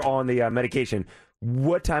right there on the medication,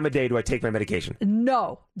 what time of day do I take my medication?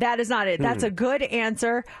 No, that is not it. That's a good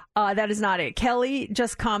answer. That is not it. Kelly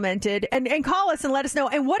just commented and call us and let us know.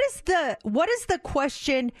 And what is the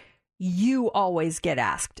question you always get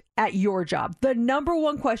asked at your job? The number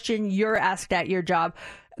one question you're asked at your job.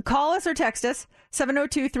 Call us or text us,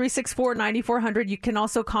 702-364-9400. You can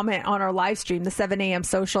also comment on our live stream. The 7 a.m.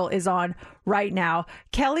 social is on right now.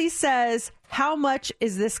 Kelly says, how much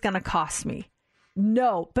is this going to cost me?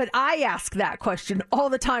 No, but I ask that question all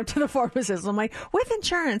the time to the pharmacist. I'm like, with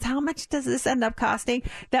insurance, how much does this end up costing?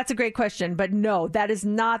 That's a great question. But no, that is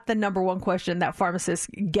not the number one question that pharmacists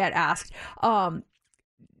get asked.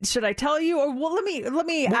 Should I tell you, or let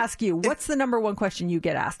me ask you? What's the number one question you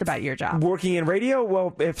get asked about your job? Working in radio?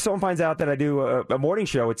 Well, if someone finds out that I do a morning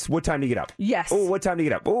show, it's what time do you get up? Yes. Oh, what time do you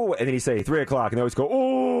get up? Oh, and then you say 3 o'clock, and they always go,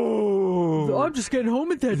 oh, I'm just getting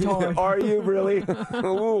home at that time. Are you really?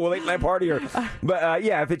 Oh, late night partier. But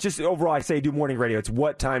yeah, if it's just overall, I say do morning radio. It's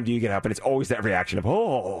what time do you get up, and it's always that reaction of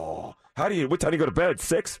what time do you go to bed?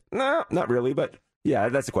 6? No, not really, but. Yeah,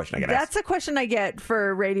 that's the question I get asked. That's the question I get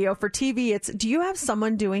for radio. For TV, it's, do you have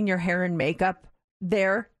someone doing your hair and makeup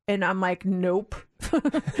there? And I'm like, nope.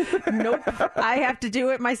 Nope. I have to do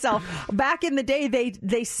it myself. Back in the day,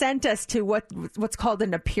 they sent us to what's called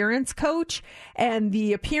an appearance coach. And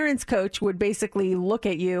the appearance coach would basically look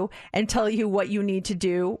at you and tell you what you need to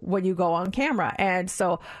do when you go on camera. And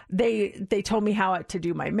so they told me how to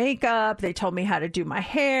do my makeup. They told me how to do my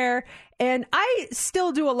hair. And I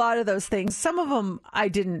still do a lot of those things. Some of them I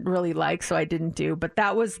didn't really like, so I didn't do. But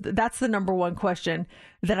that's the number one question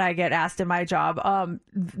that I get asked in my job.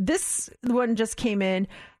 This one just came in.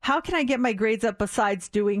 How can I get my grades up besides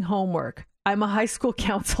doing homework? I'm a high school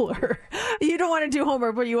counselor. You don't want to do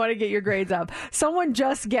homework, but you want to get your grades up. Someone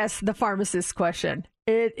just guessed the pharmacist's question.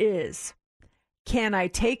 It is, can I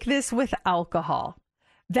take this with alcohol?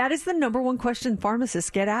 That is the number one question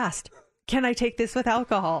pharmacists get asked. Can I take this with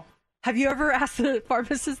alcohol? Have you ever asked the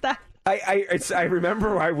pharmacist that? I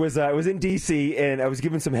remember I was in D.C. and I was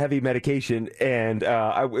given some heavy medication, and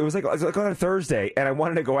it was like on a Thursday, and I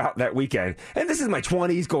wanted to go out that weekend. And this is my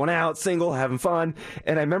 20s, going out, single, having fun.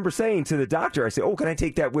 And I remember saying to the doctor, I said, "Oh, can I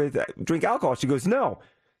take that with drink alcohol?" She goes, "No."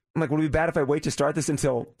 I'm like, would it be bad if I wait to start this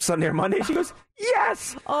until Sunday or Monday? She goes,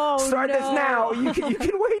 yes. Start this now. You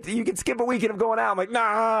can wait. You can skip a weekend of going out. I'm like,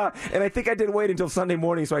 nah. And I think I did wait until Sunday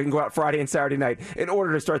morning so I can go out Friday and Saturday night in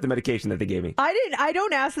order to start the medication that they gave me. I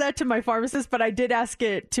don't ask that to my pharmacist, but I did ask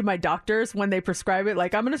it to my doctors when they prescribe it.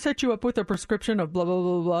 Like, I'm going to set you up with a prescription of blah, blah,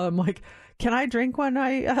 blah, blah. I'm like, can I drink when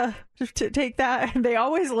I take that? And they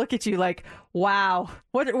always look at you like, wow,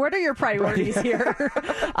 what are your priorities here?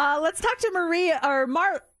 Let's talk to Maria or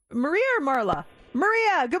Marla?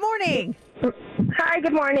 Maria, good morning. Hi,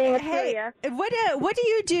 good morning. It's hey, Maria. What do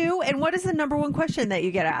you do, and what is the number one question that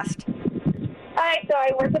you get asked? Hi, so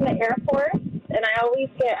I work in the Air Force, and I always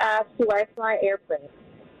get asked, do I fly airplanes?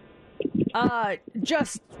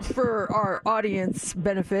 Just for our audience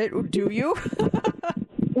benefit, do you?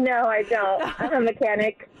 No, I don't. I'm a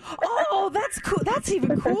mechanic. Oh, that's cool. That's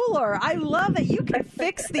even cooler. I love it. You can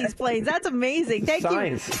fix these planes. That's amazing. Thank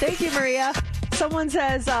you. Thank you, Maria. Someone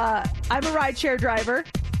says, I'm a rideshare driver.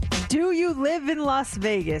 Do you live in Las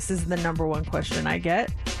Vegas is the number one question I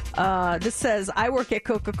get. This says, I work at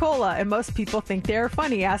Coca-Cola, and most people think they're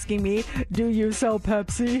funny asking me, do you sell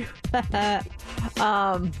Pepsi?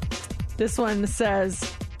 This one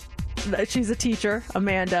says, she's a teacher,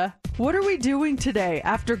 Amanda. What are we doing today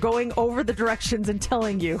after going over the directions and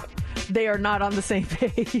telling you they are not on the same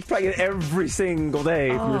page? Like every single day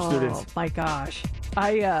from your students. Oh, my gosh.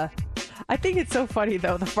 I think it's so funny,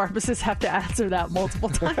 though. The pharmacists have to answer that multiple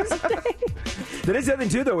times a day. That is the other thing,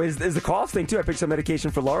 too, though, is the cost thing, too. I picked some medication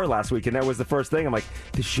for Laura last week, and that was the first thing. I'm like,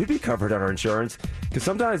 this should be covered on our insurance. Because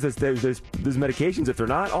sometimes there's medications, if they're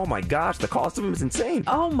not, oh, my gosh, the cost of them is insane.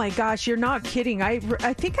 Oh, my gosh, you're not kidding. I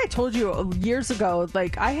think I told you years ago,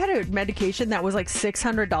 like, I had a medication that was like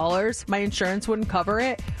 $600. My insurance wouldn't cover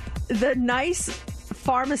it. The nice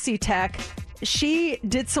pharmacy tech, she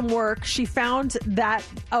did some work. She found that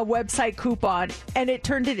a website coupon, and it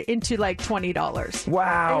turned it into like $20.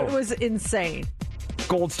 Wow. It was insane.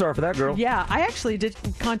 Gold star for that girl. Yeah, I actually did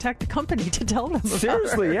contact the company to tell them about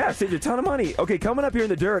Seriously, her. yeah, saved you a ton of money. Okay, coming up here in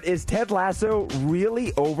the dirt, is Ted Lasso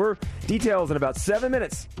really over? Details in about 7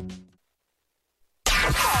 minutes.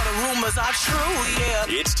 All the rumors are true, yeah.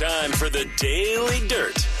 It's time for the Daily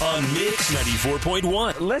Dirt on Mix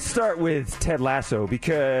 94.1. Let's start with Ted Lasso,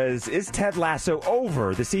 because is Ted Lasso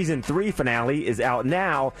over? The season 3 finale is out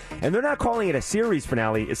now, and they're not calling it a series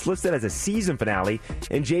finale. It's listed as a season finale,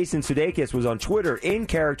 and Jason Sudeikis was on Twitter in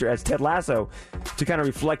character as Ted Lasso to kind of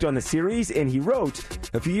reflect on the series, and he wrote,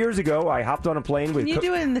 a few years ago, I hopped on a plane with... Can you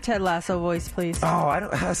do it in the Ted Lasso voice, please? Oh, I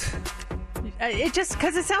don't... It just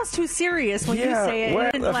because it sounds too serious when you say it.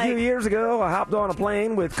 Well, and a few years ago, I hopped on a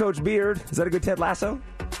plane with Coach Beard. Is that a good Ted Lasso?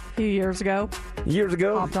 A few years ago.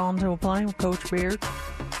 Hopped onto a plane with Coach Beard.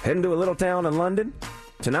 Heading to a little town in London.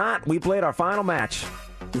 Tonight, we played our final match.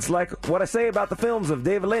 It's like what I say about the films of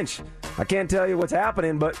David Lynch. I can't tell you what's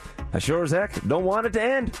happening, but I sure as heck don't want it to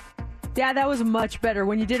end. Yeah, that was much better.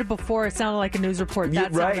 When you did it before, it sounded like a news report.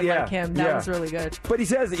 That sounded like him. That was really good. But he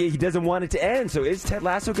says he doesn't want it to end. So is Ted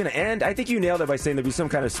Lasso going to end? I think you nailed it by saying there'll be some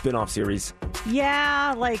kind of spin-off series.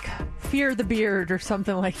 Yeah, like Fear the Beard or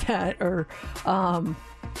something like that. Or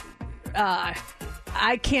I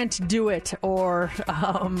Can't Do It. Or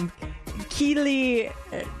Keely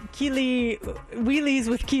Wheelies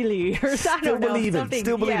with Keely, or Still believing.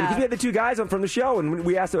 Because we had the two guys on from the show, and when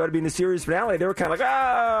we asked them how to be in the series finale, they were kind of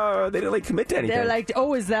like, they didn't like commit to anything. They're like,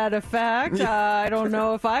 oh, is that a fact? I don't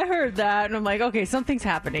know if I heard that. And I'm like, okay, something's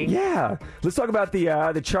happening. Yeah. Let's talk about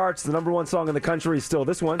the charts. The number one song in the country is still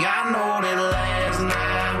this one. I know that last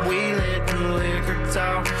night we let the liquor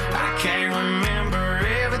talk. I can't remember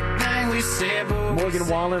everything we said, but Morgan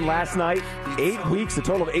Wallen last night, 8 weeks, a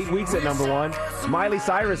total of 8 weeks at number one. Miley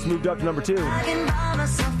Cyrus moved up to number 2. And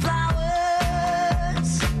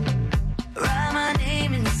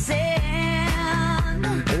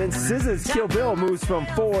then SZA's Kill Bill moves from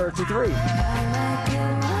 4 to 3.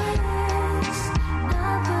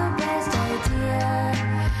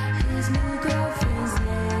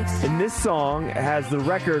 And this song has the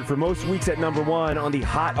record for most weeks at number 1 on the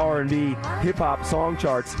Hot R&B hip-hop song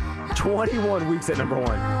charts. 21 weeks at number 1.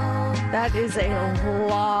 That is a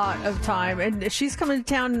lot of time. And she's coming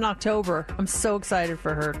to town in October. I'm so excited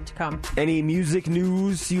for her to come. Any music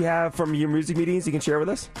news you have from your music meetings you can share with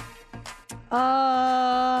us?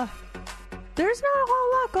 There's not a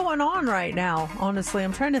whole lot going on right now, honestly.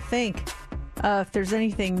 I'm trying to think if there's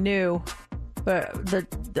anything new. But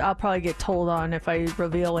I'll probably get told on if I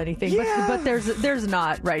reveal anything. Yeah. But there's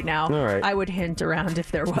not right now. All right. I would hint around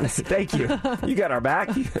if there was. Thank you. You got our back.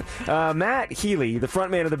 Matt Healy, the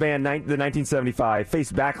frontman of the band the 1975,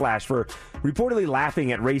 faced backlash for reportedly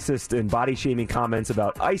laughing at racist and body-shaming comments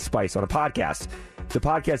about Ice Spice on a podcast. The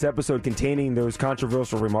podcast episode containing those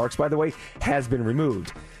controversial remarks, by the way, has been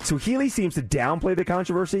removed. So Healy seems to downplay the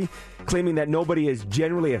controversy, claiming that nobody is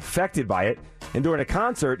generally affected by it. And during a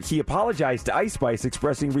concert, he apologized to Ice Spice,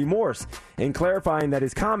 expressing remorse and clarifying that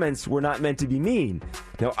his comments were not meant to be mean.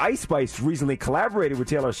 Now, Ice Spice recently collaborated with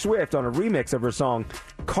Taylor Swift on a remix of her song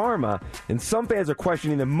Karma, and some fans are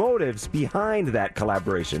questioning the motives behind that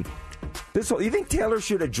collaboration. You think Taylor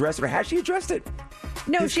should address it, or has she addressed it?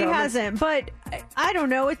 No, she hasn't. But I don't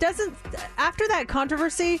know. It doesn't. After that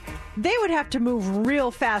controversy, they would have to move real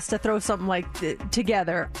fast to throw something like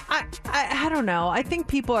together. I don't know. I think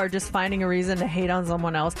people are just finding a reason to hate on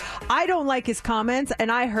someone else. I don't like his comments,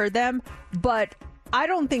 and I heard them, but I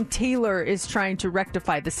don't think Taylor is trying to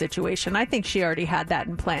rectify the situation. I think she already had that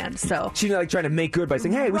in plan. So she's not like trying to make good by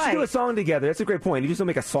saying, "Hey, we should do a song together." That's a great point. You just don't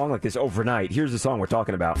make a song like this overnight. Here's the song we're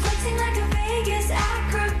talking about. Flexing like a Vegas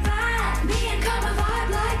acrobat, me and Karma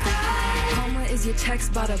vibe like that. Karma is your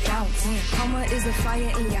text bout to bounce. Karma is a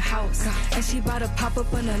fire in your house, and she bout to pop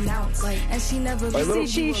up unannounced. And she never. You see,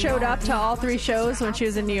 she showed up to all 3 shows when she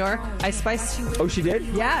was in New York. Ice Spice. Oh, she did?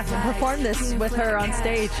 Yeah, performed this with her on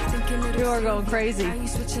stage. People are going crazy.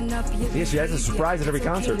 Yeah, she has a surprise at every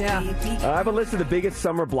concert. Yeah. I have a list of the biggest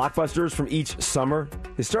summer blockbusters from each summer.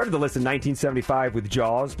 They started the list in 1975 with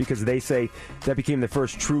Jaws because they say that became the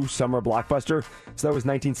first true summer blockbuster. So that was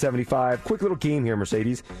 1975. Quick little game here,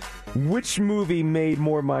 Mercedes. Which movie movie made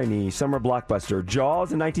more money? Summer blockbuster.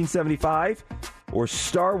 Jaws in 1975 or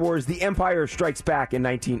Star Wars The Empire Strikes Back in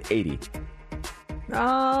 1980?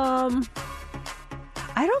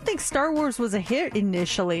 I don't think Star Wars was a hit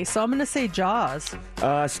initially, so I'm going to say Jaws.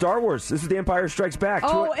 Star Wars. This is The Empire Strikes Back.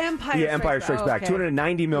 Empire Strikes Back. Okay.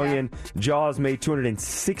 290 million. Yeah. Jaws made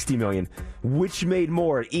 260 million. Which made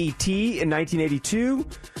more, E.T. in 1982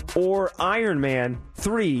 or Iron Man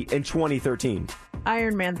 3 in 2013?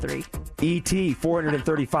 Iron Man 3. E.T.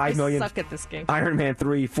 435 million. I suck at this game. Iron Man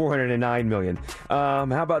 3 409 million. How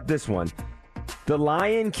about this one? The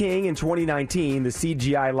Lion King in 2019, the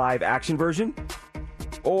CGI live action version,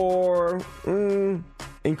 or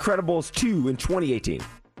Incredibles 2 in 2018?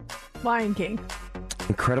 Lion King.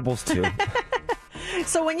 Incredibles 2.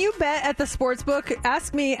 So when you bet at the sports book,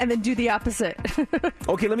 ask me and then do the opposite.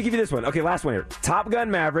 Okay, let me give you this one. Okay, last one here. Top Gun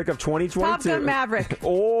Maverick of 2022. Top Gun Maverick.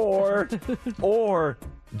 Or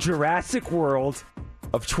Jurassic World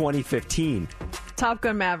of 2015. Top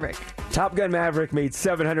Gun Maverick. Top Gun Maverick made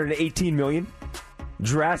 718 million.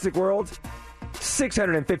 Jurassic World,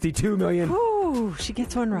 652 million. Ooh, she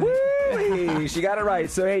gets one right. Woo-wee, she got it right.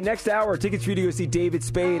 So, hey, next hour, tickets for you to go see David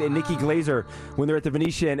Spade and Nikki Glazer when they're at the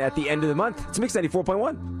Venetian at the end of the month. It's Mix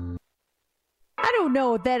 94.1. I don't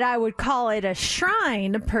know that I would call it a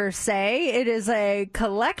shrine, per se. It is a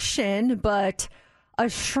collection, but a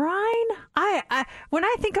shrine? When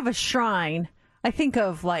I think of a shrine, I think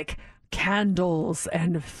of, like, candles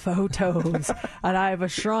and photos, and I have a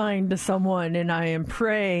shrine to someone and I am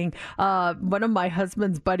praying. One of my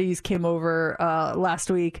husband's buddies came over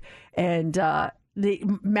last week, and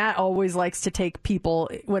Matt always likes to take people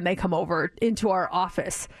when they come over into our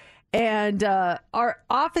office. And our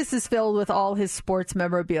office is filled with all his sports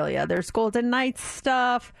memorabilia. There's Golden Knights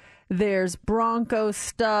stuff. There's Broncos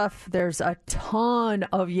stuff. There's a ton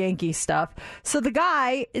of Yankee stuff. So the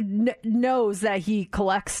guy knows that he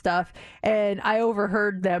collects stuff, and I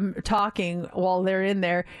overheard them talking while they're in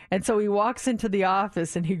there. And so he walks into the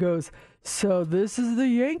office and he goes, "So this is the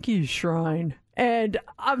Yankees shrine." And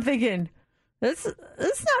I'm thinking, This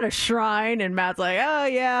not a shrine. And Matt's like, "Oh,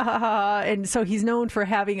 yeah, haha." And so he's known for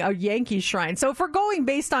having a Yankee shrine. So if we're going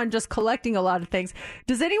based on just collecting a lot of things,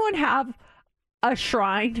 does anyone have a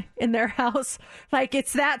shrine in their house? Like,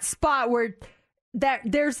 it's that spot where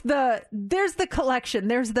there's the collection,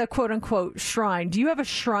 there's the quote unquote shrine. Do you have a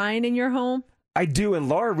shrine in your home? I do, and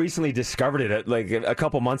Laura recently discovered it like a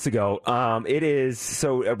couple months ago. It is,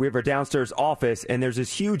 so we have our downstairs office, and there's this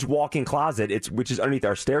huge walk-in closet, which is underneath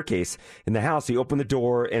our staircase in the house. So you open the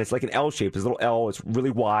door, and it's like an L shape. There's a little L, it's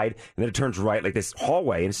really wide, and then it turns right, like this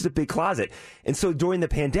hallway, and it's just a big closet. And so during the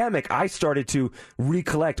pandemic, I started to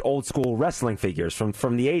recollect old-school wrestling figures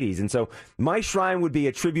from the 80s. And so my shrine would be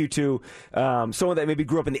a tribute to someone that maybe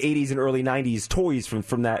grew up in the 80s and early 90s toys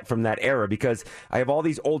from that era, because I have all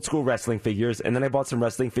these old-school wrestling figures. And then I bought some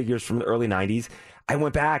wrestling figures from the early 90s. I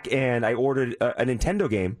went back and I ordered a Nintendo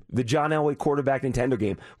game, the John Elway quarterback Nintendo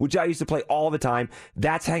game, which I used to play all the time.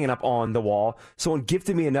 That's hanging up on the wall. Someone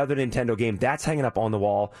gifted me another Nintendo game. That's hanging up on the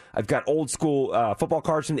wall. I've got old school football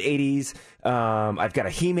cards from the 80s. I've got a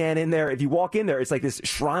He-Man in there. If you walk in there, it's like this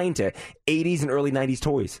shrine to 80s and early 90s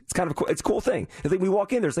toys. It's kind of it's a cool thing. It's like we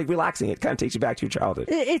walk in there, it's like relaxing. It kind of takes you back to your childhood.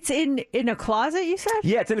 It's in a closet, you said?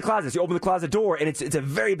 Yeah, it's in a closet. So you open the closet door, and it's a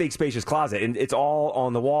very big, spacious closet, and it's all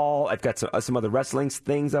on the wall. I've got some other wrestling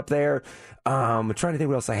things up there. I'm trying to think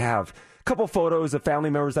what else I have. A couple photos of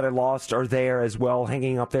family members that I lost are there as well,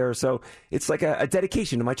 hanging up there. So it's like a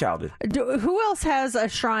dedication to my childhood. Who else has a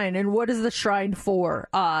shrine, and what is the shrine for?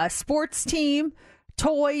 Sports team,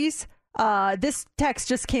 toys. This text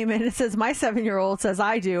just came in. It says, my 7-year-old says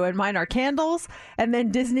I do, and mine are candles and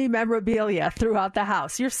then Disney memorabilia throughout the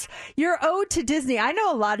house. You're owed to Disney. I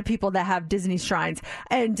know a lot of people that have Disney shrines,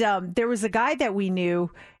 and there was a guy that we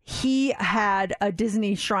knew. He had a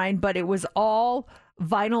Disney shrine, but it was all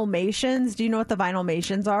Vinylmations. Do you know what the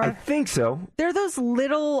Vinylmations are? I think so. They're those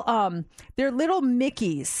little, they're little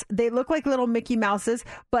Mickeys. They look like little Mickey Mouses,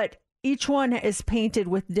 but each one is painted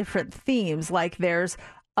with different themes. Like there's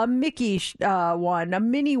a Mickey one, a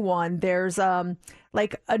mini one. There's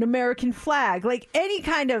like an American flag, like any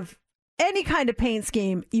kind of paint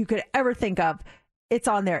scheme you could ever think of. It's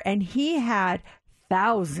on there. And he had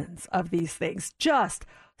thousands of these things just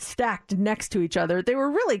stacked next to each other. They were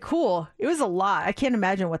really cool. It was a lot. I can't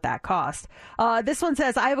imagine what that cost. This one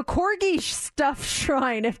says, I have a corgi stuffed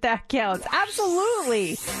shrine, if that counts.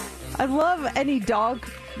 Absolutely. I love any dog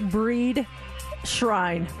breed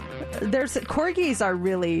shrine. Corgis are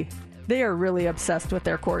really They are really obsessed with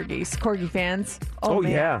their corgis. Corgi fans. Oh,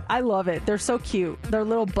 man. yeah. I love it. They're so cute. Their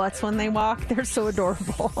little butts when they walk, they're so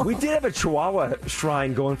adorable. We did have a Chihuahua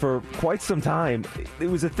shrine going for quite some time. It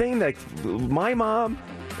was a thing that my mom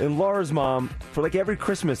and Laura's mom, for like every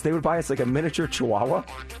Christmas, they would buy us like a miniature Chihuahua.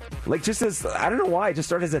 Like just as, I don't know why, it just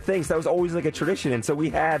started as a thing. So that was always like a tradition. And so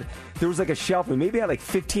there was like a shelf. We maybe had like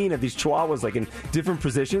 15 of these Chihuahuas like in different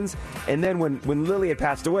positions. And then when Lily had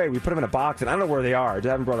passed away, we put them in a box. And I don't know where they are. I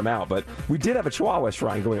haven't brought them out. But we did have a Chihuahua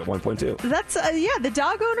shrine going at one point too. That's, the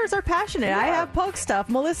dog owners are passionate. Yeah. I have pug stuff.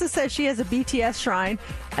 Melissa says she has a BTS shrine.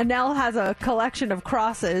 Annelle has a collection of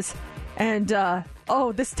crosses. And,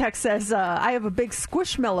 this text says, I have a big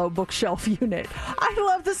Squishmallow bookshelf unit. I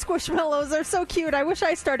love the Squishmallows. They're so cute. I wish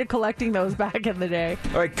I started collecting those back in the day.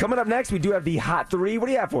 All right, coming up next, we do have the Hot 3. What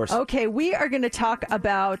do you have for us? Okay, we are going to talk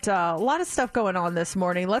about a lot of stuff going on this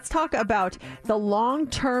morning. Let's talk about the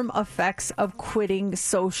long-term effects of quitting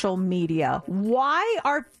social media. Why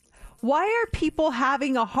are people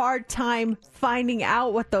having a hard time finding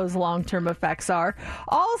out what those long-term effects are?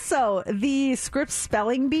 Also, the Scripps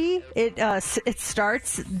Spelling Bee, it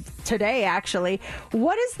starts today, actually.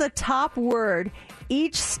 What is the top word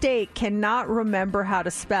each state cannot remember how to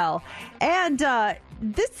spell? And the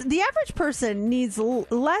average person needs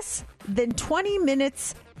less than 20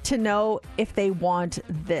 minutes to know if they want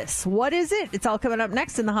this. What is it? It's all coming up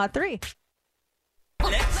next in the Hot 3.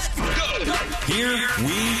 Let's go. Here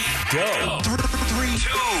we go. 3,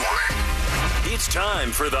 2. It's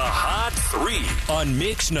time for the Hot 3 on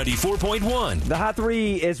Mix 94.1. The Hot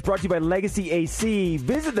 3 is brought to you by Legacy AC.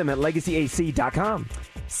 Visit them at legacyac.com.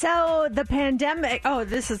 So the pandemic, I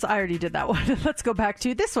already did that one. Let's go back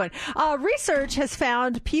to this one. Research has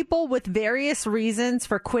found people with various reasons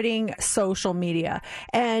for quitting social media,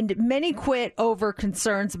 and many quit over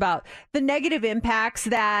concerns about the negative impacts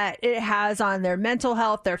that it has on their mental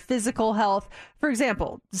health, their physical health. For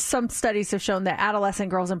example, some studies have shown that adolescent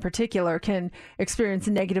girls in particular can experience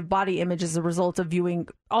negative body image as a result of viewing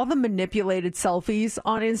all the manipulated selfies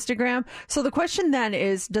on Instagram. So the question then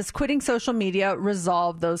is, does quitting social media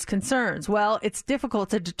resolve those concerns? Well, it's difficult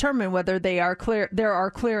to determine whether there are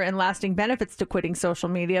clear and lasting benefits to quitting social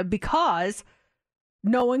media because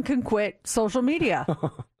no one can quit social media.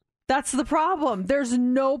 That's the problem. There's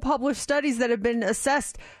no published studies that have been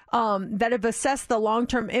assessed that have assessed the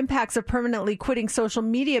long-term impacts of permanently quitting social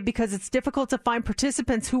media because it's difficult to find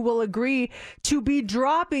participants who will agree to be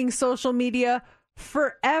dropping social media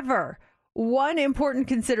forever. One important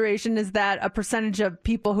consideration is that a percentage of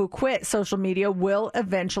people who quit social media will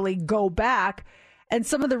eventually go back. And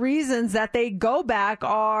some of the reasons that they go back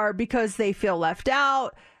are because they feel left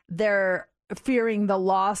out, they're fearing the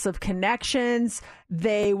loss of connections,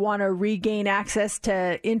 they want to regain access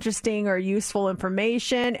to interesting or useful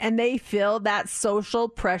information, and they feel that social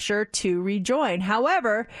pressure to rejoin.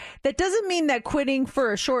 However, that doesn't mean that quitting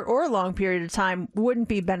for a short or long period of time wouldn't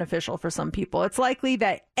be beneficial for some people. It's likely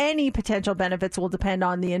that any potential benefits will depend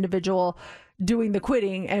on the individual doing the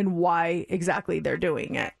quitting and why exactly they're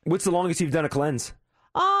doing it. What's the longest you've done a cleanse?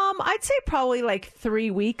 I'd say probably like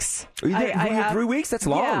 3 weeks. You did 3 weeks? That's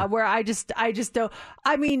long. Yeah, where I just don't.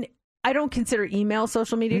 I mean, I don't consider email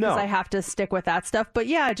social media because I have to stick with that stuff. But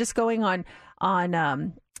yeah, just going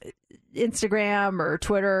on Instagram or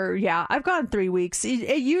Twitter. Yeah, I've gone 3 weeks.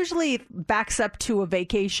 It usually backs up to a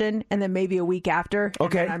vacation and then maybe a week after.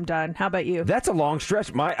 And then I'm done. How about you? That's a long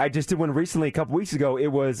stretch. I just did one recently a couple weeks ago.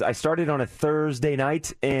 I started on a Thursday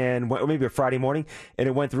night or maybe a Friday morning, and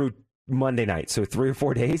it went through Monday night, so 3 or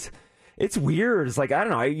 4 days. It's weird. It's like, I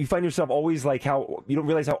don't know, you find yourself always like how you don't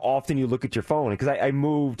realize how often you look at your phone, because I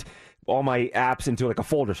moved all my apps into like a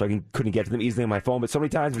folder so I couldn't get to them easily on my phone, but so many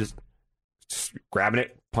times I'm just grabbing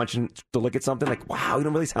it, punching to look at something, like, wow, you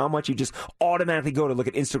don't realize how much you just automatically go to look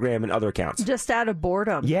at Instagram and other accounts just out of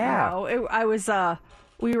boredom. Yeah. I was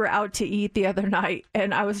we were out to eat the other night,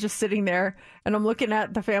 and I was just sitting there and I'm looking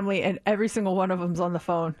at the family, and every single one of them's on the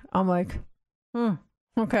phone. I'm like,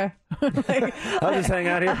 okay. I'll just hang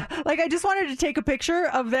out here. I just wanted to take a picture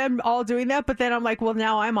of them all doing that, but then I'm like, well,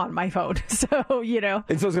 now I'm on my phone. So, And so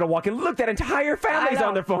I was going to walk in, look, that entire family's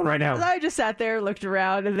on their phone right now. So I just sat there, looked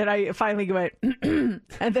around, and then I finally went, and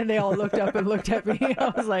then they all looked up and looked at me. I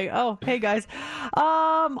was like, oh, hey, guys.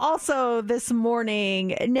 Also, this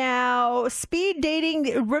morning, now, speed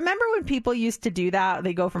dating. Remember when people used to do that?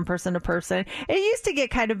 They go from person to person. It used to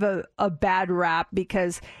get kind of a bad rap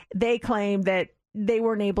because they claimed that they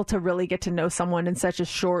weren't able to really get to know someone in such a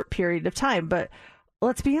short period of time. But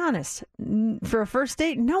let's be honest, for a first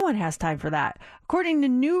date, no one has time for that. According to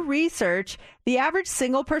new research, the average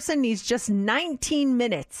single person needs just 19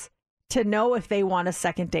 minutes to know if they want a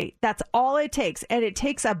second date. That's all it takes. And it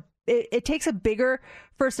takes it takes a bigger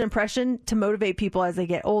first impression to motivate people as they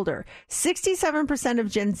get older. 67% of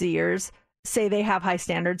Gen Zers say they have high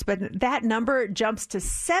standards, but that number jumps to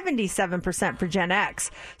 77% for Gen X.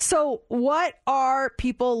 So what are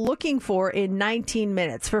people looking for in 19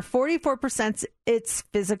 minutes? For 44%, it's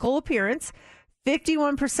physical appearance.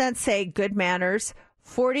 51% say good manners.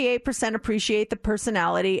 48% appreciate the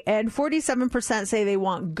personality, and 47% say they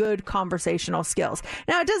want good conversational skills.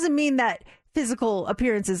 Now, it doesn't mean that physical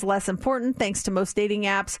appearance is less important. Thanks to most dating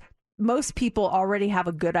apps, most people already have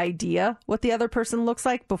a good idea what the other person looks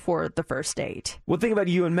like before the first date. Well, think about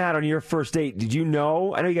you and Matt on your first date. Did you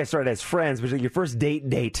know? I know you guys started as friends, but like your first date.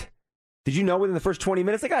 Did you know within the first 20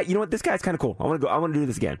 minutes, like, you know what, this guy's kind of cool. I want to do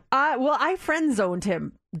this again. Well, I friend zoned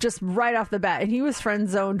him just right off the bat, and he was friend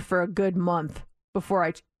zoned for a good month before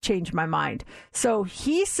I changed my mind. So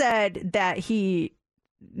he said that he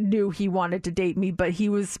knew he wanted to date me, but he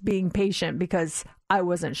was being patient because I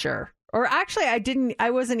wasn't sure. Or actually, I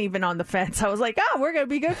wasn't even on the fence. I was like, oh, we're going to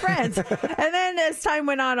be good friends. And then as time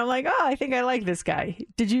went on, I'm like, oh, I think I like this guy.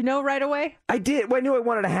 Did you know right away? I did. Well, I knew I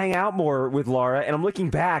wanted to hang out more with Laura, and I'm looking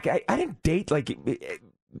back. I didn't date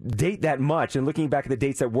that much, and looking back at the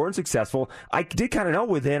dates that weren't successful, I did kind of know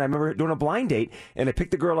within. I remember doing a blind date, and I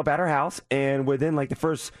picked the girl up at her house, and within like the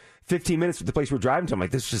first 15 minutes of the place we're driving to, I'm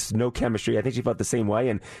like, there's just no chemistry. I think she felt the same way,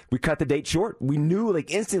 and we cut the date short. We knew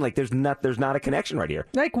like instantly, like there's not a connection right here.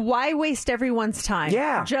 Like, why waste everyone's time?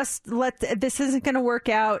 Yeah, just this isn't going to work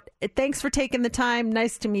out. Thanks for taking the time.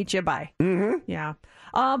 Nice to meet you. Bye. Mm-hmm. Yeah.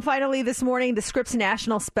 Finally, this morning, the Scripps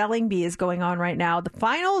National Spelling Bee is going on right now. The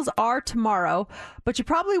finals are tomorrow, but you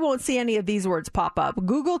probably won't see any of these words pop up.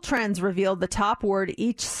 Google Trends revealed the top word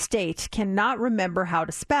each state cannot remember how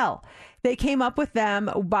to spell. They came up with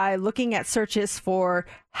them by looking at searches for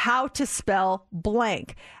how to spell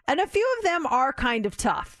blank. And a few of them are kind of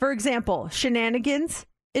tough. For example, shenanigans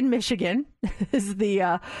in Michigan is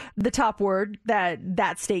the top word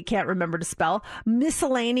that state can't remember to spell.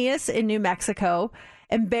 Miscellaneous in New Mexico.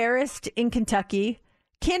 Embarrassed in Kentucky,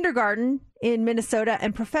 kindergarten in Minnesota,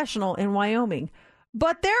 and professional in Wyoming.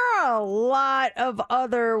 But there are a lot of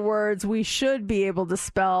other words we should be able to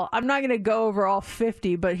spell. I'm not going to go over all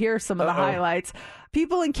 50, but here are some of the highlights.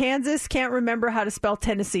 People in Kansas can't remember how to spell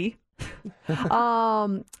Tennessee.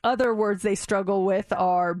 Other words they struggle with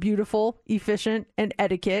are beautiful, efficient, and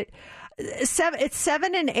etiquette. It's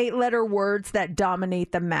 7 and 8 letter words that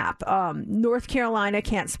dominate the map. North Carolina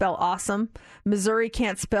can't spell awesome. Missouri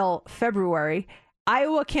can't spell February.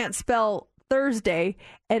 Iowa can't spell Thursday.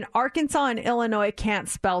 And Arkansas and Illinois can't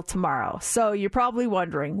spell tomorrow. So you're probably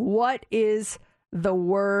wondering, what is the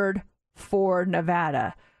word for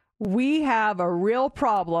Nevada? We have a real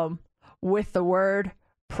problem with the word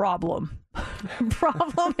problem.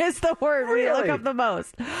 Problem is the word we look up the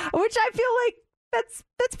most, which I feel like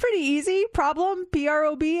that's pretty easy. Problem,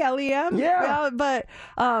 P-R-O-B-L-E-M. Yeah. But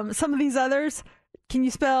some of these others, can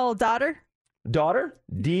you spell daughter? Daughter,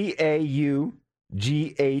 D-A-U-G-H-T-E-R.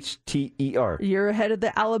 You're ahead of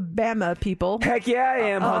the Alabama people. Heck yeah, I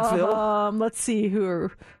am, Huntsville. Let's see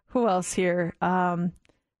who else here. Can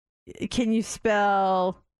you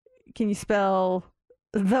spell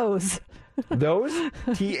those? Those?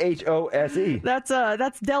 T-H-O-S-E.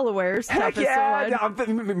 That's Delaware's. Heck yeah!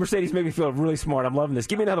 Mercedes made me feel really smart. I'm loving this.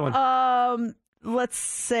 Give me another one. Let's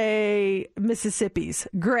say Mississippi's.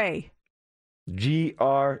 Gray.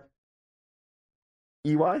 G-R-E-Y?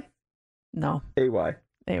 No. A-Y.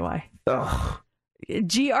 A-Y. Ugh.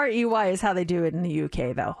 G-R-E-Y is how they do it in the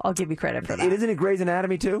UK, though. I'll give you credit for that. Isn't it Grey's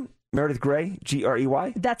Anatomy, too? Meredith Grey,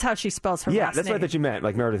 G-R-E-Y? That's how she spells her last name. Yeah, that's what I thought you meant,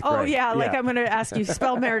 like Meredith Grey. Oh, yeah, like I'm going to ask you,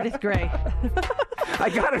 spell Meredith Grey. I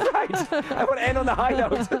got it right. I want to end on the high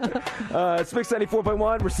note. It's Mix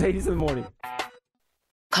 94.1, Mercedes in the morning.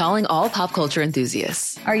 Calling all pop culture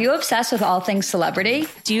enthusiasts. Are you obsessed with all things celebrity?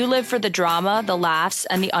 Do you live for the drama, the laughs,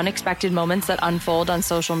 and the unexpected moments that unfold on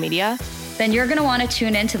social media? Then you're going to want to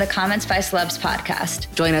tune in to the Comments by Celebs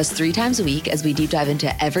podcast. Join us 3 times a week as we deep dive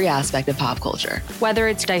into every aspect of pop culture. Whether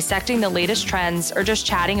it's dissecting the latest trends or just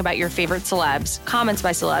chatting about your favorite celebs, Comments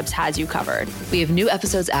by Celebs has you covered. We have new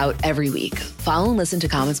episodes out every week. Follow and listen to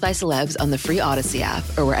Comments by Celebs on the free Odyssey app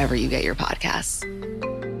or wherever you get your podcasts.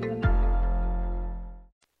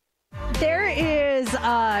 There is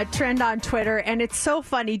a trend on Twitter, and it's so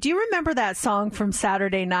funny. Do you remember that song from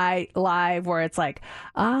Saturday Night Live where it's like,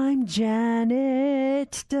 I'm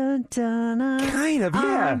Janet, dun, dun, dun, kind of,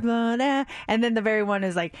 yeah. And then the very one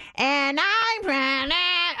is like, and I'm Janet.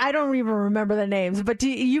 I don't even remember the names, but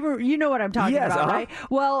you know what I'm talking about, right?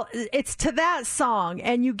 Well, it's to that song,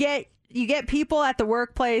 and you get people at the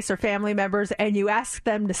workplace or family members, and you ask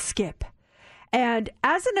them to skip. And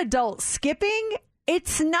as an adult, skipping,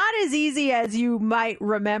 it's not as easy as you might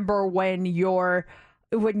remember when you were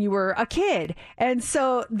a kid. And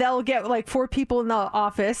so they'll get like 4 people in the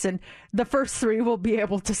office, and the first 3 will be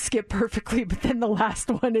able to skip perfectly, but then the last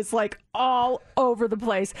one is like all over the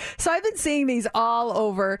place. So I've been seeing these all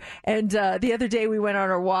over. And the other day we went on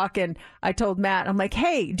our walk, and I told Matt, I'm like,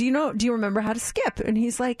 hey, do you remember how to skip? And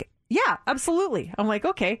he's like, yeah, absolutely. I'm like,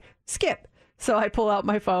 okay, skip. So I pull out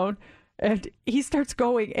my phone, and he starts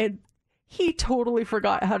going, and he totally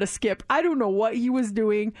forgot how to skip. I don't know what he was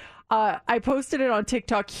doing. I posted it on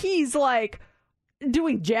TikTok. He's like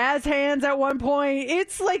doing jazz hands at one point.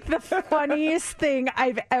 It's like the funniest thing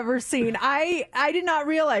I've ever seen. I did not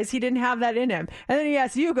realize he didn't have that in him. And then he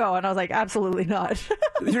asked, you go. And I was like, absolutely not.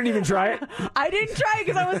 You didn't even try it? I didn't try it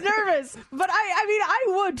because I was nervous. But I mean, I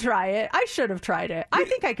would try it. I should have tried it. I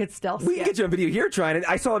think I could still skip. We can get you a video here trying it.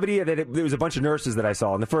 I saw a video that there was a bunch of nurses that I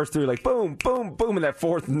saw. And the first 3 like, boom, boom, boom. And that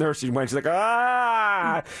 4th nurse, she's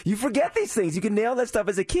like, you forget these things. You can nail that stuff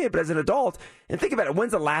as a kid, but as an adult. And think about it.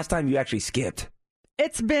 When's the last time you actually skipped?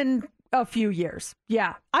 It's been a few years.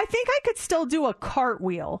 Yeah. I think I could still do a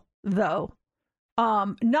cartwheel, though.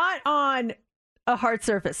 Not on a hard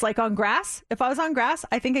surface. Like on grass. If I was on grass,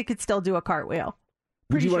 I think I could still do a cartwheel.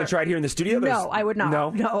 Would you want to try it here in the studio? No, I would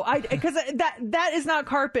not. No? Because that is not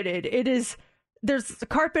carpeted. It is... There's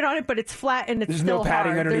carpet on it, but it's flat and it's There's still no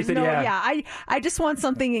padding hard. underneath it, yeah. I just want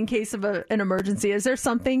something in case of an emergency. Is there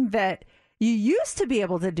something that you used to be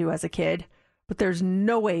able to do as a kid, but there's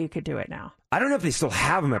no way you could do it now? I don't know if they still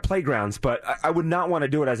have them at playgrounds, but I would not want to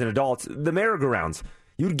do it as an adult. The merry-go-rounds.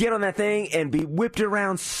 You'd get on that thing and be whipped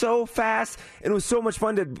around so fast, and it was so much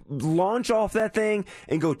fun to launch off that thing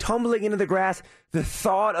and go tumbling into the grass. The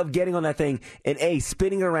thought of getting on that thing and,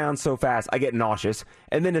 spinning around so fast, I get nauseous.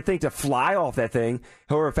 And then to think to fly off that thing,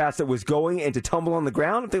 however fast it was going, and to tumble on the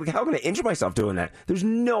ground, I'm thinking, how can I injure myself doing that? There's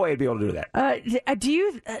no way I'd be able to do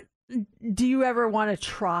that. Do you ever want to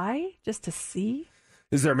try just to see?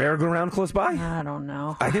 Is there a merry-go-round close by? I don't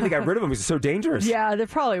know. I think they got rid of them because it's so dangerous. Yeah, there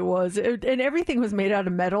probably was. And everything was made out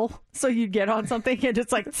of metal. So you'd get on something and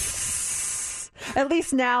it's like... At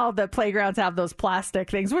least now the playgrounds have those plastic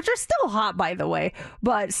things, which are still hot, by the way.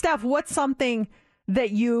 But, Steph, what's something that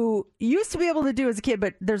you used to be able to do as a kid,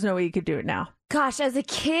 but there's no way you could do it now? Gosh, as a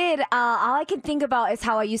kid, all I can think about is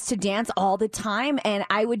how I used to dance all the time. And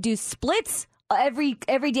I would do splits. Every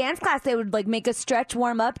dance class, they would like make us stretch,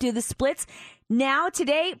 warm up, do the splits. Now,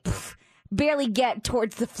 today, barely get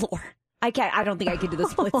towards the floor. I don't think I could do the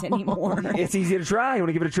splits anymore. It's easy to try. You want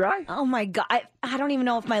to give it a try? Oh, my God. I don't even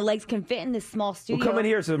know if my legs can fit in this small studio. Well, come in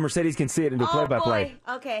here so Mercedes can see it and do play-by-play.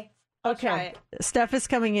 Okay. I'll try it. Steph is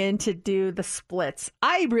coming in to do the splits.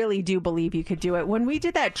 I really do believe you could do it. When we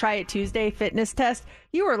did that Try It Tuesday fitness test,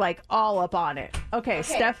 you were like all up on it. Okay.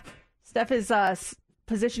 Steph is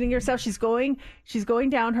positioning herself. She's going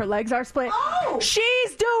down. Her legs are split. Oh!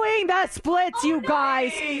 She's doing the splits, you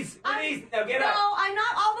guys. Please, now get up. No, I'm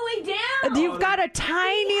not all the way down. You've got a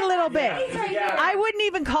tiny little bit. I wouldn't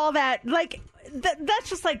even call that like that's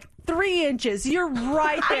just like 3 inches. You're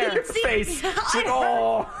right there. Your face. Like,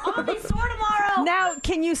 oh. I'll be sore tomorrow. Now,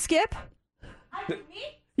 can you skip? Me?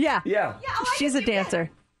 Yeah. Yeah. She's a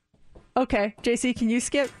dancer. Okay, JC, can you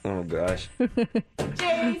skip? Oh gosh.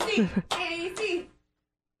 JC.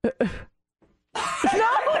 No,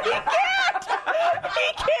 he can't. He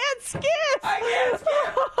can't skip. I can't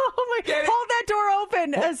skip. Oh my! Hold that door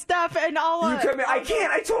open, Steph, and I'll. You come in. I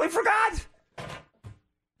can't. I totally forgot.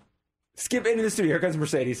 Skip into the studio. Here comes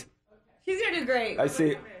Mercedes. She's gonna do great. I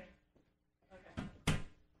see. Okay.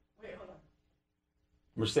 Wait, hold on.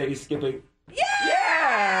 Mercedes skipping. Yes!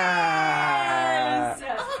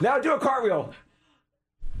 Yeah! Now do a cartwheel.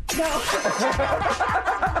 No.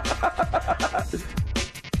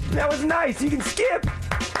 That was nice. You can skip.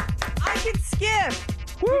 I can skip.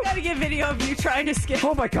 Woo. We got to get video of you trying to skip.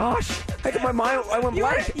 Oh my gosh! I think I went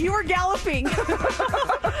blank. You were galloping.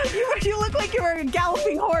 You look like you were a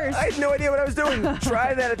galloping horse. I had no idea what I was doing.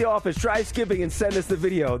 Try that at the office. Try skipping and send us the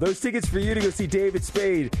video. Those tickets for you to go see David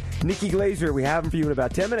Spade, Nikki Glazer. We have them for you in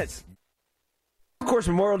about 10 minutes. Of course,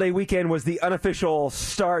 Memorial Day weekend was the unofficial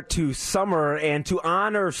start to summer, and to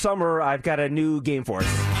honor summer, I've got a new game for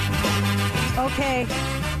us. Okay.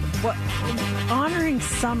 What? Honoring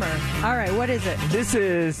summer. All right, what is it? This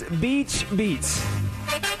is Beach Beats.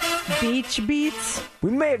 Beach Beats?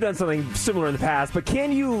 We may have done something similar in the past, but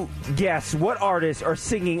can you guess what artists are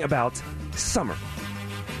singing about summer?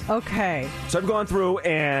 Okay. So I've gone through,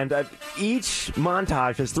 and each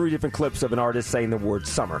montage has 3 different clips of an artist saying the word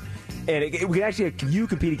summer. And we can actually, you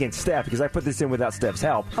compete against Steph, because I put this in without Steph's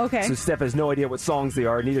help. Okay. So Steph has no idea what songs they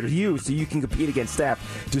are, neither do you, so you can compete against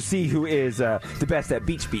Steph to see who is the best at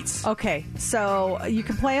beach beats. Okay, so you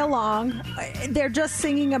can play along. They're just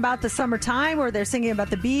singing about the summertime, or they're singing about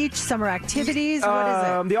the beach, summer activities? What is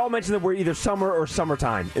it? They all mention the word either summer or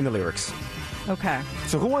summertime in the lyrics. Okay.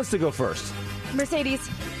 So who wants to go first? Mercedes.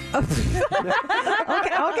 Okay.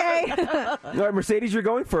 All right, Mercedes, you're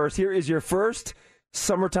going first. Here is your first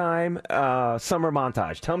summertime summer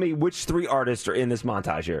montage. Tell me which 3 artists are in this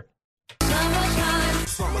montage here.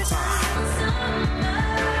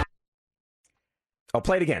 I'll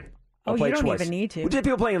play it again. I'll play you it don't twice. even need to. We did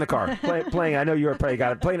people playing in the car. Playing. I know you probably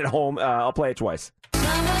got it. Playing at home. I'll play it twice.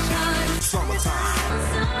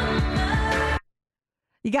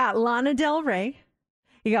 You got Lana Del Rey,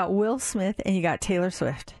 you got Will Smith, and you got Taylor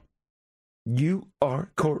Swift. You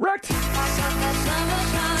are correct.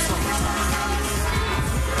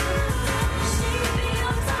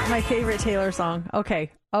 My favorite Taylor song.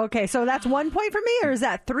 Okay, so that's 1 point for me, or is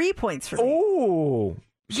that 3 points for me? Oh.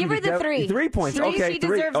 Give her the 3. 3 points. Okay, She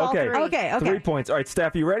 3. deserves all 3. Okay. 3 points. All right,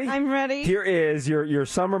 Steph, you ready? I'm ready. Here is your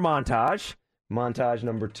summer montage. Montage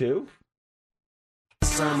number 2.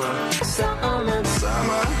 Summer.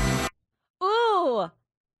 Ooh.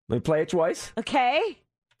 Let me play it twice. Okay.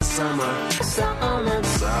 Summer.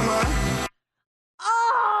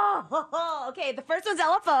 Oh. Okay, the first one's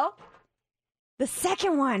LFO. The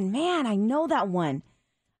second one, man, I know that one.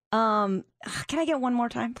 Can I get one more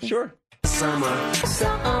time, please? Sure. Summer.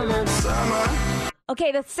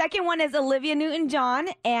 Okay, the second one is Olivia Newton-John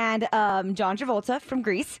and John Travolta from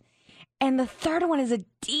Grease. And the third one is a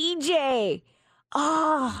DJ.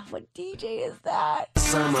 Oh, what DJ is that?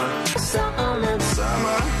 Summer.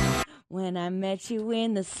 When I met you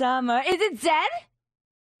in the summer. Is it Zed?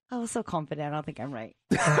 I was so confident. I don't think I'm right.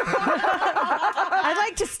 I'd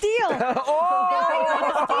like to steal.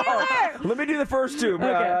 Let me do the first 2.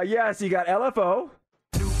 Okay. Yes, you got LFO.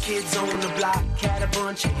 Kids on the block had a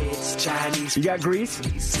bunch of hits. Chinese. You got Grease.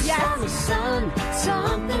 Yes.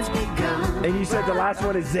 Something's begun. And you said the last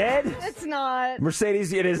one is Zed? It's not.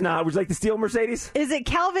 Mercedes, it is not. Would you like to steal, Mercedes? Is it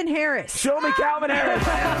Calvin Harris? Show me Calvin Harris.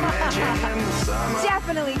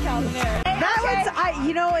 Definitely Calvin Harris. That was,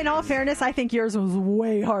 in all fairness, I think yours was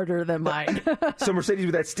way harder than mine. So, Mercedes,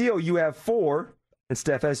 with that steal, you have 4, and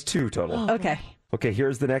Steph has 2 total. Okay. Okay,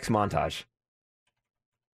 here's the next montage.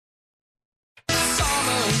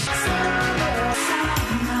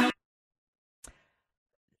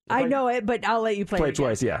 I know it, but I'll let you play it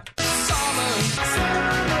twice, yeah.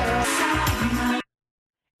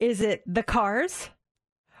 Is it The Cars,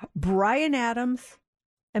 Bryan Adams,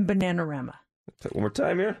 and Bananarama? One more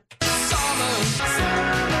time here.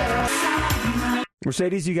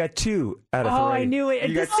 Mercedes, you got 2 out of 3. Oh, I knew it.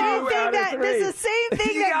 You This got 2 out of 3. This is the same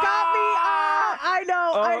thing that got me. I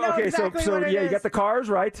know okay, exactly so what it yeah, is. you got The Cars,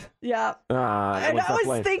 right? Yeah. And I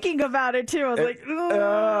was thinking about it, too. I was like,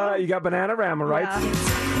 you got Bananarama, right?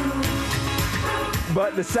 Yeah.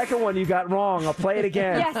 But the second one you got wrong. I'll play it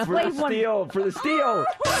again. Yes, for play the one. steal. For the steal.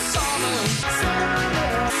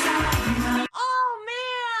 Oh,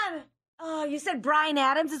 man. Oh, you said Bryan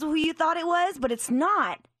Adams is who you thought it was, but it's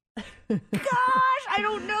not. Gosh, I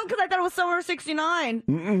don't know, because I thought it was Summer 69.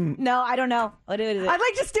 No, I don't know. What is it? I'd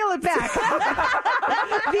like to steal it back.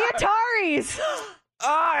 The Ataris.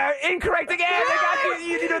 Incorrect again. I got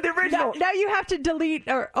you know the original. Now you have to delete.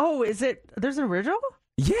 Is it? There's an original?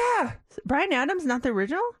 Yeah. Bryan Adams, not the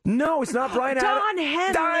original? No, it's not Bryan Adams. Don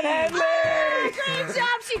Henley. Don Henley. Great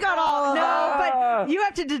job. She got all of them. No, but you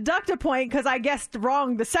have to deduct a point because I guessed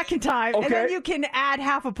wrong the second time, and then you can add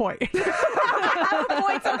half a point. Half a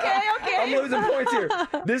point's okay. I'm losing points here.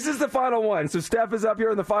 This is the final one. So Steph is up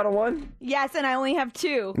here in the final one? Yes, and I only have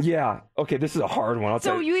 2. Yeah. Okay, this is a hard one. I'll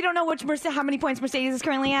So tell you. you don't know how many points Mercedes is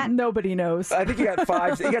currently at? Nobody knows. I think you got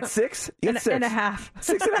 5. You got 6? You got 6. And a half.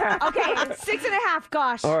 6.5. Okay, 6.5.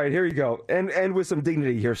 Gosh. All right, here you go. And with some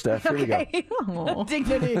dignity here, Steph. Here we go.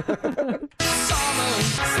 Dignity. Just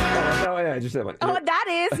that one. Oh,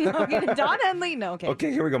 that is. Don Henley. No, okay.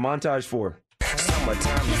 Okay, here we go. Montage 4.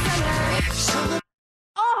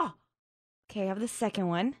 Oh. Okay, I have the second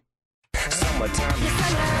one.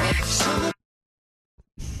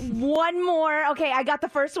 One more. Okay, I got the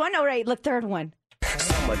first one. All right, look, third one.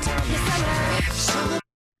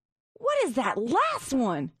 What is that last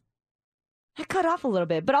one? I cut off a little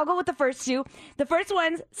bit, but I'll go with the first 2. The first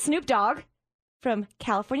one's Snoop Dogg from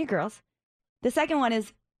California Girls. The second one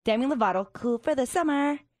is Demi Lovato, Cool for the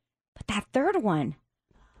Summer. But that third one,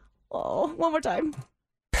 one more time.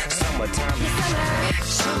 What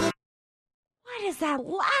is that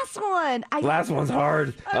last one? Last one's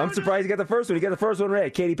hard. I'm surprised you got the first one. You got the first one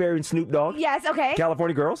right. Katy Perry and Snoop Dogg. Yes, okay.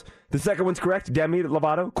 California Girls. The second one's correct. Demi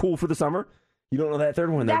Lovato, Cool for the Summer. You don't know that third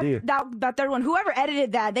one, though, do you? That third one. Whoever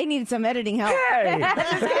edited that, they needed some editing help. Hey!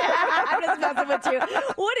 I'm just messing with you.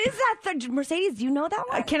 What is that third? Mercedes, do you know that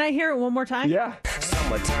one? Can I hear it one more time? Yeah.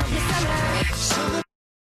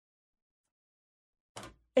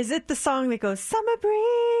 Is it the song that goes, Summer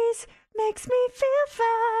Breeze makes me feel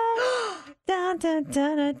fine? Dun, dun,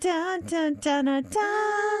 dun, dun, dun, dun, dun,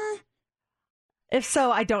 dun. If so,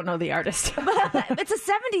 I don't know the artist. It's a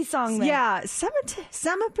 70s song, then. Yeah,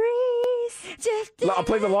 Summer Breeze. I'll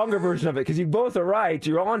play the longer version of it because you both are right.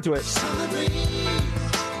 You're on to it. Summer breeze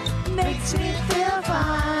makes me feel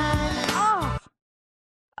fine.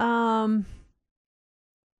 Oh.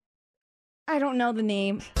 I don't know the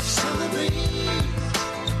name.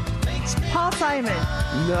 Paul Simon.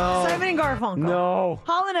 No. Simon and Garfunkel. No.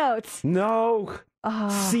 Hall & Oates. No.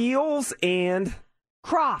 Seals and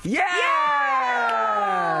Croft. Yes!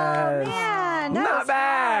 Oh, man. That Not was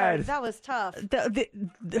bad. hard. That was tough.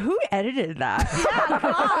 Who edited that? Yeah,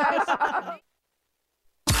 gosh.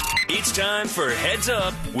 It's time for Heads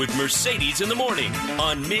Up with Mercedes in the Morning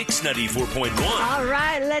on Mix 94.1. All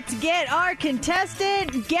right, let's get our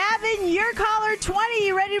contestant. Gavin, you're caller 20.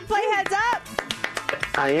 You ready to play Heads Up?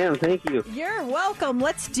 I am, thank you. You're welcome.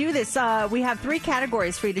 Let's do this. We have 3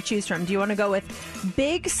 categories for you to choose from. Do you want to go with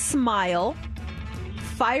Big Smile,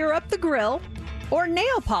 Fire Up the Grill, or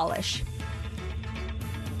Nail Polish?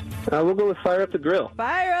 We'll go with Fire Up the Grill.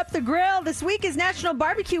 Fire Up the Grill. This week is National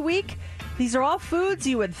Barbecue Week. These are all foods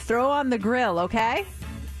you would throw on the grill, okay?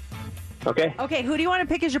 Okay. Okay, who do you want to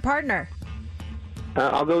pick as your partner?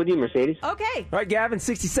 I'll go with you, Mercedes. Okay. All right, Gavin,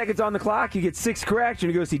 60 seconds on the clock. You get 6 correct. You're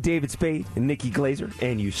going to go see David Spade and Nikki Glazer,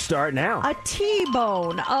 and you start now. A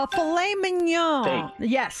T-bone, a filet mignon. Steak.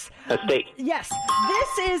 Yes. A steak. Yes.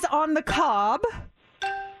 This is on the cob.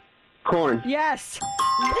 Corn. Yes.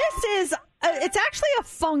 This is, it's actually a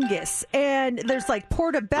fungus, and there's like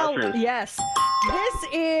portobello. Mushrooms. Yes. This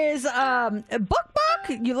is buk.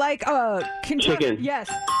 You like chicken. Yes.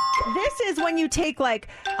 This is when you take like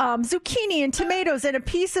zucchini and tomatoes and a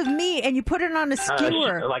piece of meat and you put it on a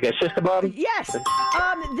skewer. Like a shish kebab? Yes.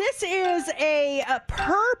 This is a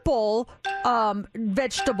purple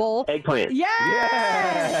vegetable. Eggplant.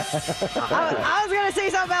 Yes. I was going to say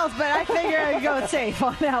something else, but I figured I'd go safe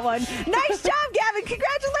on that one. Nice job, Gavin.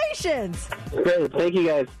 Congratulations. Great. Thank you,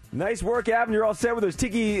 guys. Nice work, Gavin. You're all set with those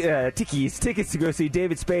tickets to go see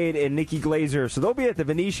David Spade and Nikki Glazer. So they'll be at the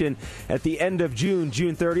Venetian at the end of June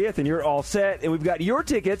 30th, and you're all set. And we've got your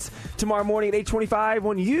tickets tomorrow morning at 8:25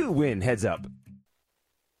 when you win Heads Up.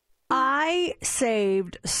 I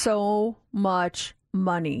saved so much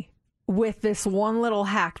money with this one little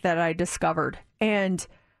hack that I discovered. And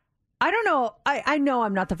I don't know, I know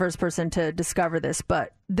I'm not the first person to discover this,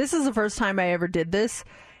 but this is the first time I ever did this.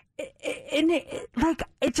 And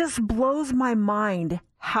it just blows my mind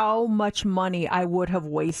how much money I would have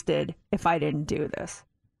wasted if I didn't do this.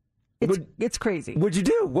 It's crazy. What'd you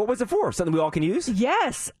do? What was it for? Something we all can use?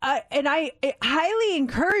 Yes. And I highly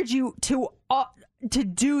encourage you to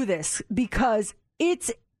do this because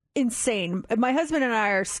it's insane. My husband and I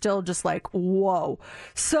are still just like, whoa.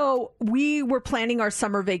 So we were planning our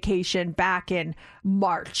summer vacation back in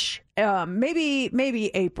March,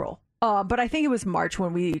 maybe April. But I think it was March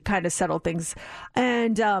when we kind of settled things.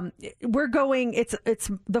 And we're going, it's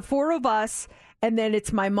the 4 of us, and then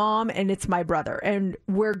it's my mom and it's my brother. And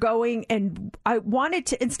we're going, and I wanted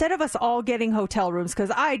to, instead of us all getting hotel rooms, because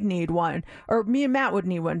I'd need one, or me and Matt would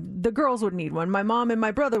need one, the girls would need one, my mom and my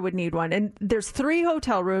brother would need one. And there's 3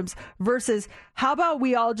 hotel rooms versus how about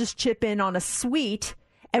we all just chip in on a suite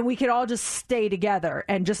and we could all just stay together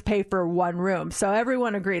and just pay for one room. So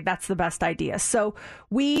everyone agreed that's the best idea. So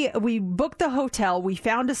we booked the hotel. We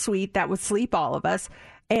found a suite that would sleep all of us.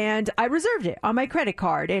 And I reserved it on my credit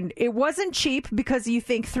card. And it wasn't cheap because you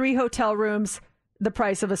think 3 hotel rooms, the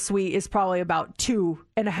price of a suite is probably about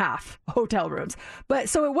 2.5 hotel rooms. But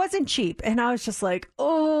so it wasn't cheap. And I was just like,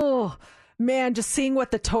 oh, man, just seeing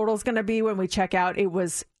what the total's going to be when we check out,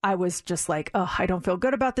 I was just like, oh, I don't feel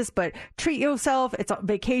good about this, but treat yourself. It's a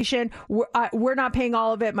vacation. We're not paying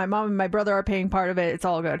all of it. My mom and my brother are paying part of it. It's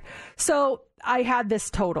all good. So I had this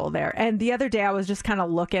total there. And the other day I was just kind of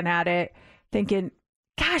looking at it thinking,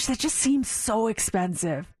 gosh, that just seems so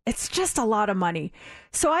expensive. It's just a lot of money.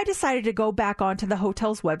 So I decided to go back onto the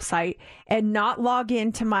hotel's website and not log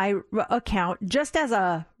into my account just as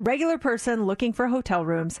a regular person looking for hotel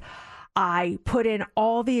rooms. I put in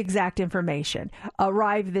all the exact information.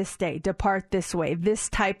 Arrive this day, depart this way, this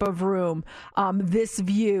type of room, this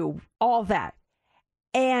view, all that.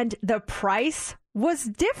 And the price was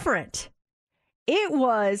different. It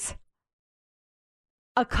was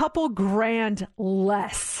a couple grand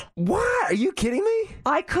less. What? Are you kidding me?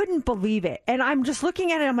 I couldn't believe it. And I'm just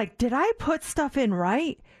looking at it. I'm like, did I put stuff in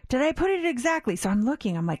right? Did I put it exactly? So I'm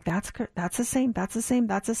looking. I'm like, that's the same. That's the same.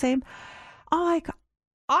 That's the same. I'm like,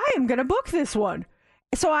 I am going to book this one.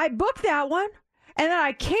 So I booked that one. And then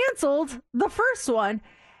I canceled the first one.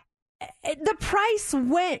 The price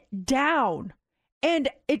went down. And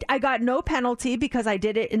I got no penalty because I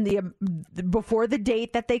did it in the before the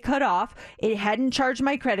date that they cut off. It hadn't charged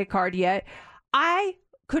my credit card yet. I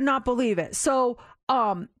could not believe it. So,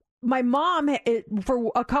 my mom,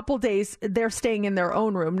 for a couple days, they're staying in their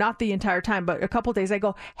own room, not the entire time, but a couple days. I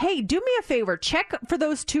go, hey, do me a favor, check for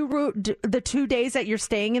those the 2 days that you're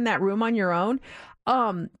staying in that room on your own.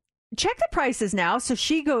 Check the prices now. So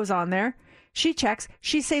she goes on there, she checks,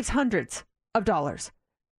 she saves hundreds of dollars,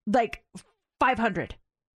 like 500,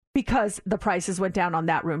 because the prices went down on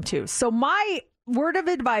that room too. So my word of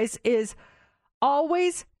advice is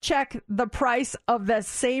always check the price of the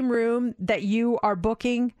same room that you are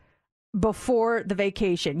booking before the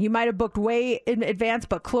vacation. You might have booked way in advance,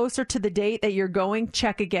 but closer to the date that you're going,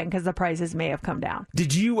 check again because the prices may have come down.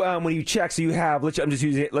 Did you, when you check, so you have, I'm just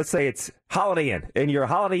using it, let's say it's Holiday Inn, and you're a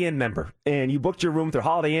Holiday Inn member, and you booked your room through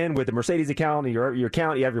Holiday Inn with the Mercedes account, and your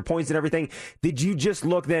account, you have your points and everything. Did you just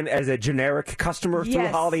look then as a generic customer through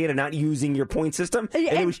Holiday Inn and not using your point system? And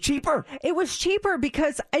it was cheaper? It was cheaper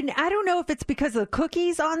because, and I don't know if it's because of the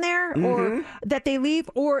cookies on there or that they leave,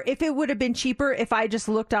 or if it would have been cheaper if I just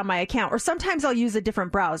looked on my account. Or sometimes I'll use a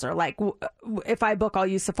different browser. Like if I book, I'll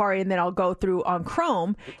use Safari, and then I'll go through on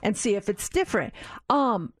Chrome and see if it's different.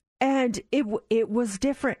 And it was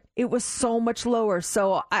different. It was so much lower.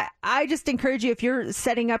 So I just encourage you, if you're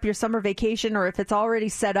setting up your summer vacation or if it's already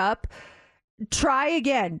set up, try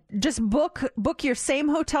again. Just book your same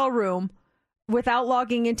hotel room without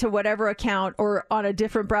logging into whatever account or on a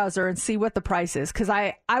different browser and see what the price is. Because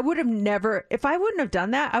I would have never, if I wouldn't have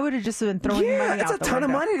done that, I would have just been throwing money out. Yeah, it's a ton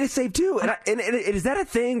of money to save too. And is that a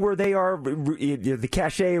thing where they are, the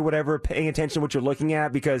cachet or whatever, paying attention to what you're looking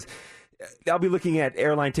at? Because I'll be looking at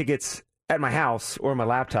airline tickets at my house or my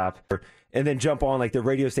laptop, and then jump on like the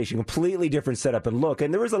radio station, completely different setup, and look,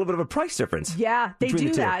 and there is a little bit of a price difference. Yeah, they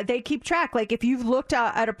do that. They keep track. Like if you've looked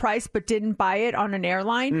at a price but didn't buy it on an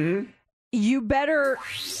airline, you better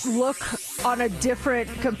look on a different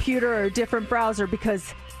computer or a different browser,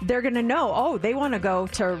 because they're going to know, oh, they want to go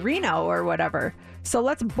to Reno or whatever. So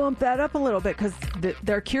let's bump that up a little bit because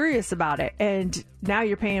they're curious about it. And now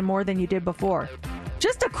you're paying more than you did before.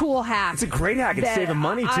 Just a cool hack. It's a great hack. It's saving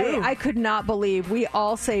money, too. I could not believe we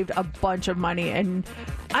all saved a bunch of money. And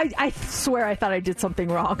I swear I thought I did something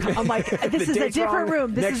wrong. I'm like, this is a different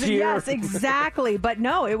room. Next year. Yes, exactly. But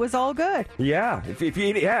no, it was all good. Yeah. If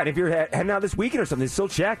you're heading out this weekend or something, still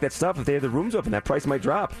check that stuff. If they have the rooms open, that price might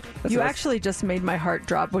drop. You actually just made my heart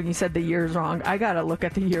drop when you said the year's wrong. I got to look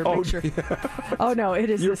at the year. Make sure. Oh, no, it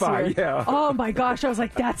is You're this fine, year. yeah. Oh, my gosh. I was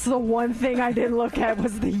like, that's the one thing I didn't look at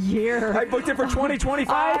was the year. I booked it for 2025.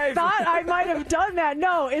 I thought I might have done that.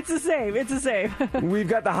 No, it's the same. It's the same. We've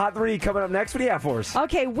got the Hot 3 coming up next. What do you have for us?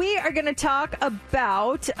 Okay, we are going to talk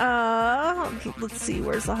about, let's see,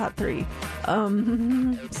 where's the Hot 3?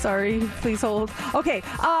 Sorry, please hold. Okay,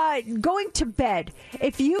 going to bed.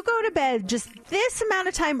 If you go to bed just this amount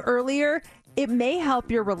of time earlier, it may help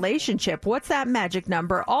your relationship. What's that magic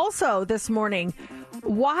number? Also, this morning,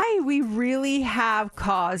 why we really have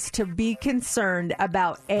cause to be concerned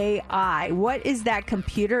about AI. What is that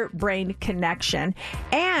computer-brain connection?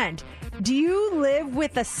 And do you live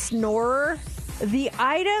with a snorer? The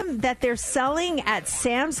item that they're selling at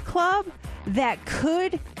Sam's Club that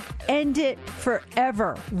could end it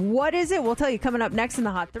forever. What is it? We'll tell you coming up next in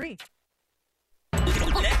the Hot 3.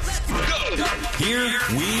 Here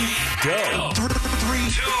we go. 3,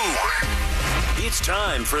 2. It's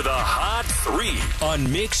time for the Hot 3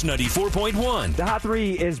 on Mix 94.1. The Hot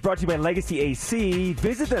 3 is brought to you by Legacy AC.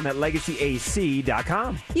 Visit them at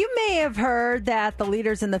legacyac.com. You may have heard that the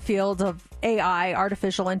leaders in the field of AI,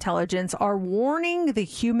 artificial intelligence, are warning the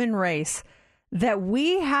human race that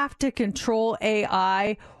we have to control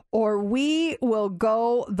AI or we will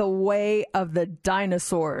go the way of the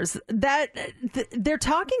dinosaurs. They're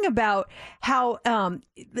talking about how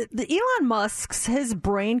the Elon Musk's his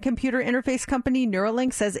brain computer interface company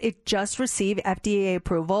Neuralink says it just received FDA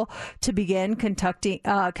approval to begin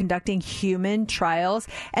conducting human trials,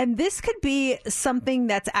 and this could be something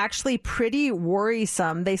that's actually pretty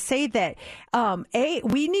worrisome. They say that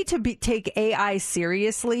we need to take AI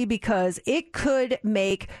seriously because it could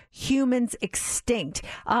make humans extinct.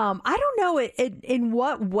 I don't know in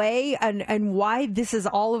what way and why this is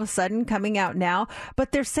all of a sudden coming out now,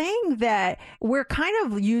 but they're saying that we're kind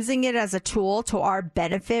of using it as a tool to our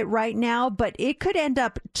benefit right now, but it could end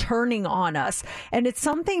up turning on us. And it's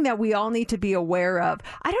something that we all need to be aware of.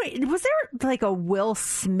 Was there like a Will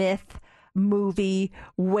Smith movie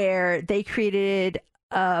where they created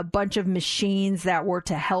a bunch of machines that were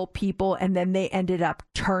to help people and then they ended up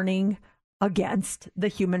turning against the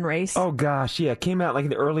human race? Oh gosh, yeah, it came out like in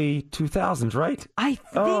the early 2000s, right? I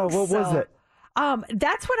think what was it?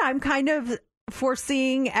 That's what I'm kind of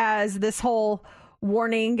foreseeing as this whole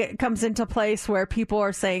warning comes into place, where people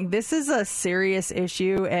are saying this is a serious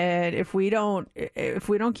issue, and if we don't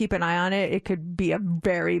keep an eye on it, it could be a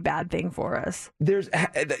very bad thing for us.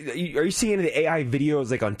 Are you seeing the AI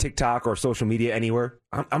videos like on TikTok or social media anywhere?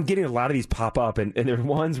 I'm getting a lot of these pop up, and there are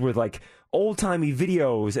ones with like old-timey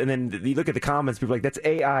videos, and then you look at the comments, people are like, that's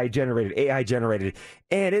AI generated,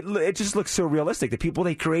 and it just looks so realistic. The people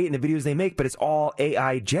they create and the videos they make, but it's all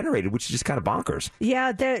AI generated, which is just kind of bonkers.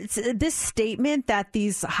 Yeah, this statement that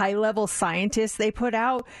these high-level scientists they put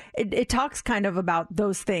out, it talks kind of about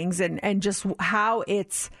those things and just how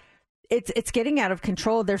it's getting out of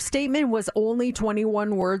control. Their statement was only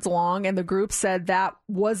 21 words long, and the group said that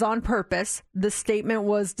was on purpose. The statement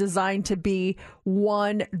was designed to be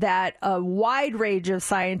one that a wide range of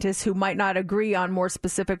scientists who might not agree on more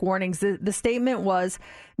specific warnings. The statement was,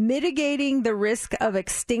 mitigating the risk of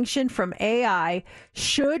extinction from AI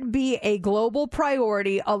should be a global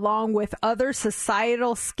priority along with other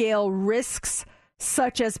societal scale risks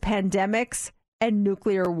such as pandemics and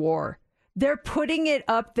nuclear war. They're putting it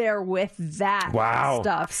up there with that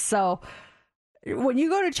stuff. So when you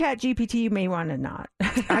go to ChatGPT, you may want to not.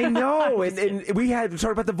 I know. And we had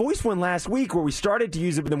talked about the voice one last week where we started to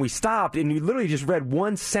use it, but then we stopped. And you literally just read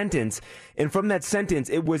one sentence. And from that sentence,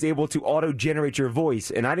 it was able to auto-generate your voice.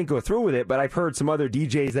 And I didn't go through with it, but I've heard some other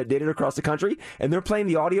DJs that did it across the country. And they're playing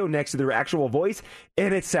the audio next to their actual voice.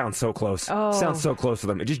 And it sounds so close. Oh. Sounds so close to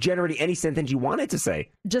them. It just generated any sentence you wanted to say.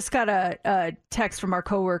 Just got a text from our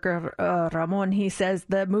coworker, Ramon. He says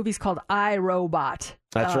the movie's called I, Robot.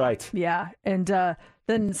 That's right. Yeah. And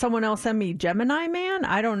then someone else sent me Gemini Man.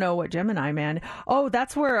 I don't know what Gemini Man. Oh,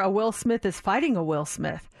 that's where a Will Smith is fighting a Will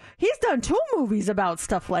Smith. He's done 2 movies about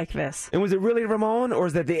stuff like this. And was it really Ramon, or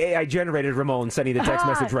is that the AI generated Ramon sending the text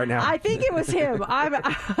message right now? I think it was him. I'm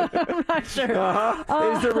not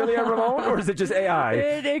sure. Is there really a Ramon, or is it just AI?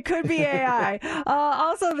 It could be AI.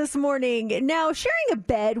 Also this morning, now sharing a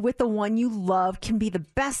bed with the one you love can be the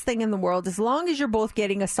best thing in the world as long as you're both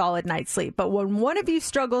getting a solid night's sleep. But when one of you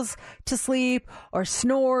struggles to sleep or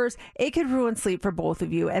snores, it could ruin sleep for both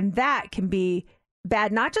of you. And that can be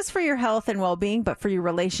bad, not just for your health and well-being, but for your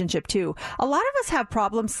relationship too. A lot of us have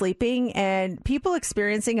problems sleeping, and people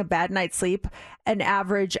experiencing a bad night's sleep an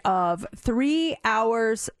average of 3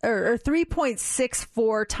 hours or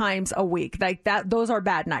 3.64 times a week. Like that, those are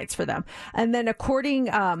bad nights for them. And then according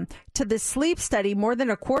to the sleep study, more than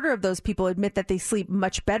a quarter of those people admit that they sleep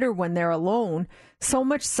much better when they're alone. So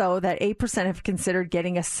much so that 8% have considered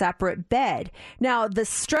getting a separate bed. Now, the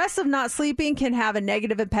stress of not sleeping can have a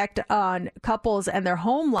negative impact on couples and their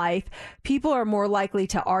home life. People are more likely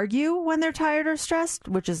to argue when they're tired or stressed,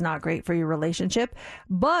 which is not great for your relationship.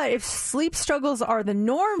 But if sleep struggles are the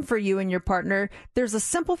norm for you and your partner, there's a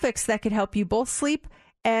simple fix that could help you both sleep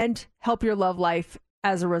and help your love life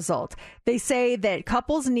as a result. They say that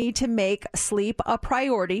couples need to make sleep a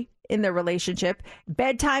priority in their relationship.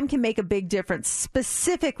 Bedtime can make a big difference.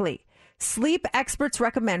 Specifically, sleep experts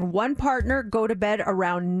recommend one partner go to bed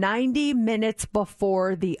around 90 minutes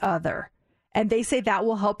before the other. And they say that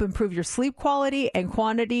will help improve your sleep quality and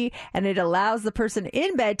quantity, and it allows the person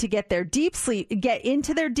in bed to get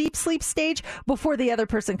into their deep sleep stage before the other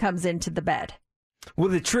person comes into the bed. Well,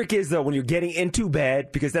 the trick is, though, when you're getting into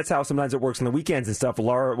bed, because that's how sometimes it works on the weekends and stuff,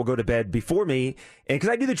 Laura will go to bed before me, and because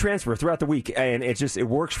I do the transfer throughout the week, and it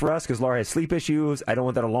works for us because Laura has sleep issues. I don't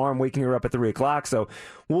want that alarm waking her up at 3 o'clock, so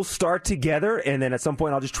we'll start together, and then at some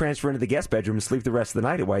point I'll just transfer into the guest bedroom and sleep the rest of the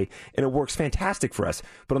night away, and it works fantastic for us.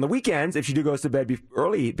 But on the weekends, if she goes to bed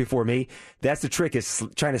early before me, that's the trick, is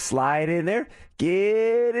trying to slide in there,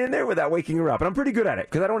 get in there without waking her up. And I'm pretty good at it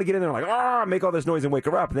because I don't want to get in there and make all this noise and wake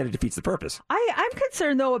her up, and then it defeats the purpose. I'm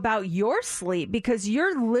concerned, though, about your sleep because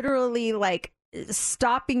you're literally like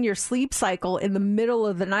stopping your sleep cycle in the middle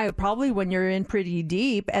of the night, probably when you're in pretty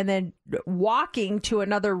deep, and then walking to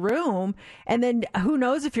another room, and then who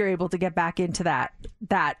knows if you're able to get back into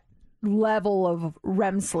that level of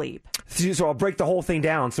REM sleep. So I'll break the whole thing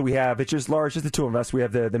down. So it's just large, just the two of us. We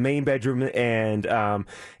have the main bedroom and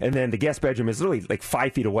then the guest bedroom is literally like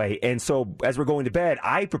 5 feet away. And so as we're going to bed,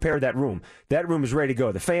 I prepare that room. That room is ready to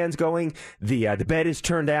go. The fan's going, the bed is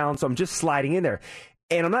turned down, so I'm just sliding in there.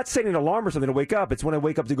 And I'm not setting an alarm or something to wake up. It's when I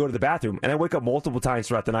wake up to go to the bathroom. And I wake up multiple times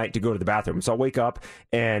throughout the night to go to the bathroom. So I'll wake up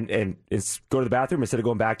and go to the bathroom instead of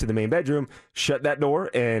going back to the main bedroom, shut that door,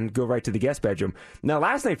 and go right to the guest bedroom. Now,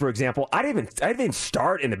 last night, for example, I didn't even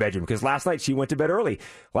start in the bedroom because last night she went to bed early.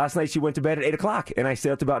 Last night she went to bed at 8 o'clock, and I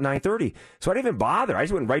stayed up to about 9:30. So I didn't even bother. I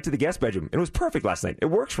just went right to the guest bedroom. And it was perfect last night. It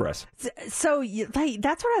works for us. So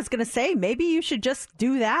that's what I was going to say. Maybe you should just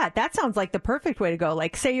do that. That sounds like the perfect way to go.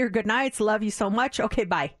 Like, say your good nights, love you so much. Okay,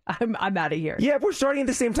 bye. I'm out of here. Yeah, if we're starting at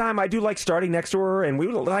the same time, I do like starting next to her, and we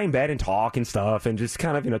would lie in bed and talk and stuff and just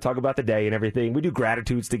kind of, talk about the day and everything. We do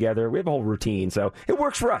gratitudes together. We have a whole routine, so it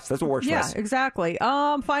works for us. That's what works for us. Yeah, exactly.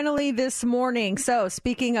 Finally this morning, so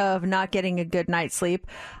speaking of not getting a good night's sleep,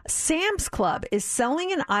 Sam's Club is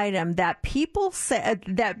selling an item that people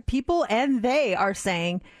and they are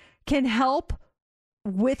saying can help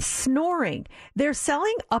with snoring. They're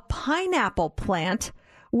selling a pineapple plant,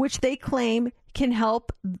 which they claim can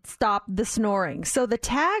help stop the snoring. So the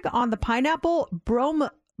tag on the pineapple bromeliad,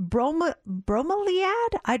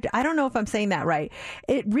 I don't know if I'm saying that right.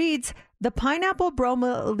 It reads, the pineapple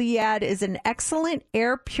bromeliad is an excellent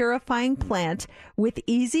air purifying plant with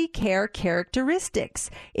easy care characteristics.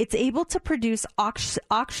 It's able to produce why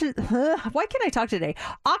can't I talk today?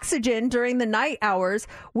 Oxygen during the night hours,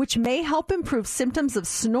 which may help improve symptoms of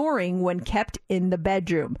snoring when kept in the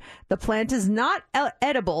bedroom. The plant is not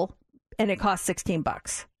edible, and it costs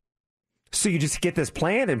 $16. So you just get this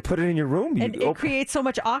plant and put it in your room? And it creates so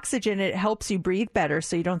much oxygen, it helps you breathe better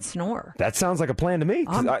so you don't snore. That sounds like a plan to me.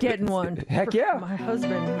 I'm getting one. Heck yeah. My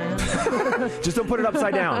husband, man. Just don't put it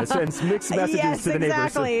upside down. It sends mixed messages to the neighbors. Yes,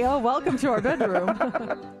 exactly. Oh, welcome to our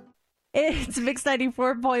bedroom. It's Mix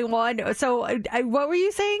 94.1. So what were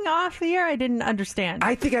you saying off the air? I didn't understand.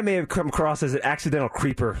 I think I may have come across as an accidental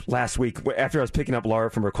creeper last week after I was picking up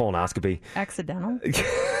Laura from her colonoscopy. Accidental?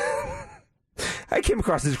 I came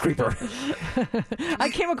across as a creeper. I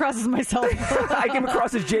came across as myself. I came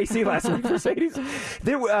across as JC last week, Mercedes.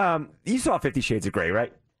 You saw 50 Shades of Grey,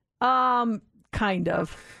 right? Kind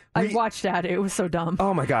of. I watched that. It was so dumb.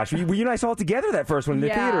 Oh, my gosh. You and I saw it together, that first one in the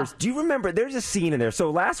theaters. Do you remember? There's a scene in there.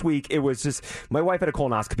 So last week, it was just, my wife had a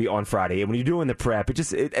colonoscopy on Friday, and when you're doing the prep,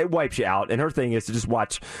 it wipes you out. And her thing is to just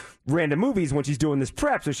watch random movies when she's doing this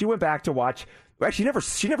prep. So she went back to watch. Actually,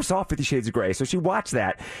 she never saw 50 Shades of Grey, so she watched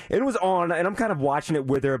that. It was on, and I'm kind of watching it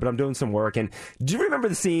with her, but I'm doing some work. And do you remember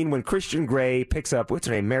the scene when Christian Grey picks up, what's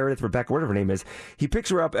her name, Meredith, Rebecca, whatever her name is? He picks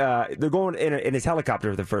her up, they're going in his helicopter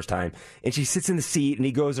for the first time, and she sits in the seat, and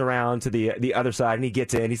he goes around to the other side, and he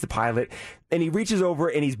gets in, he's the pilot, and he reaches over,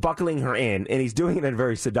 and he's buckling her in, and he's doing it in a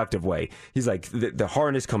very seductive way. He's like, the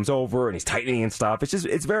harness comes over, and he's tightening and stuff.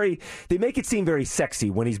 They make it seem very sexy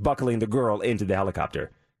when he's buckling the girl into the helicopter.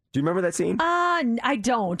 Do you remember that scene? I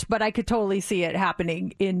don't, but I could totally see it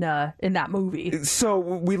happening in that movie. So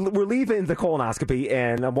we're leaving the colonoscopy,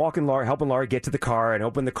 and I'm helping Laura get to the car, and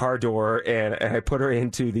open the car door, and I put her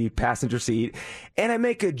into the passenger seat, and I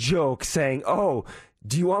make a joke saying, "Oh,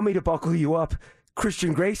 do you want me to buckle you up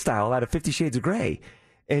Christian Grey style out of 50 Shades of Grey?"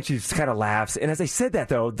 And she just kind of laughs. And as I said that,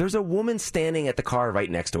 though, there's a woman standing at the car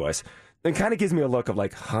right next to us, and kind of gives me a look of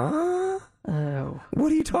like, huh? Oh.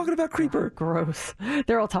 What are you talking about, creeper? Gross.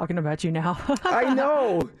 They're all talking about you now. I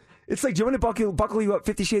know. It's like, do you want to buckle you up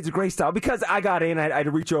 50 Shades of Grey style? Because I got in, I had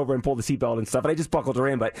to reach over and pull the seatbelt and stuff, and I just buckled her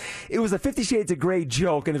in. But it was a 50 Shades of Grey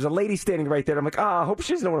joke, and there's a lady standing right there. I'm like, I hope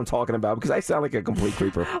she doesn't know what I'm talking about, because I sound like a complete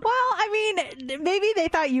creeper. Well, I mean, maybe they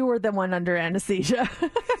thought you were the one under anesthesia.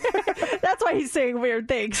 That's why he's saying weird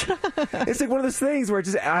things. It's like one of those things where it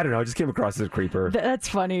just came across as a creeper. That's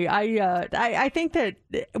funny. I think that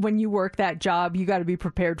when you work that job, you got to be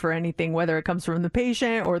prepared for anything, whether it comes from the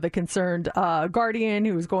patient or the concerned guardian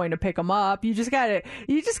who's going to pick them up. You just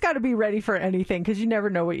gotta be ready for anything, because you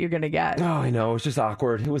never know what you're gonna get. Oh, I know. It was just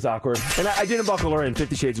awkward. It was awkward. And I didn't buckle her in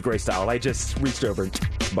 50 Shades of Grey style. I just reached over and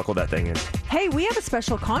buckled that thing in. Hey, we have a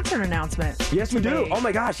special concert announcement. Yes, we do. Oh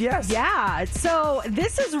my gosh, yes. Yeah. So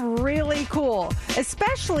this is really cool,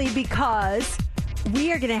 especially because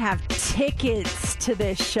we are gonna have tickets to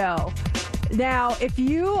this show. Now, if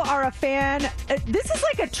you are a fan, this is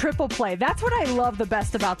like a triple play. That's what I love the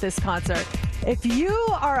best about this concert. If you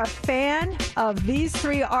are a fan of these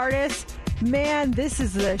three artists, man, this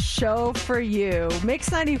is the show for you. Mix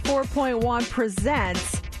 94.1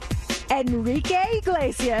 presents Enrique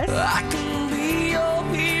Iglesias. I can be your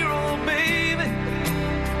hero, baby.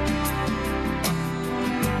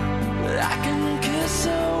 I can kiss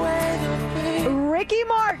away the pain. Ricky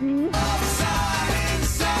Martin. Outside,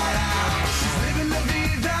 inside out. Living la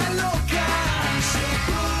vida loca.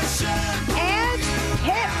 And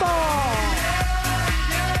Pitbull.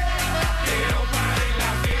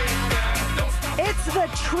 It's the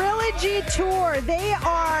Trilogy Tour. They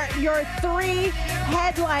are your three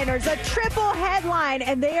headliners, a triple headline,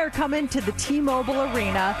 and they are coming to the T-Mobile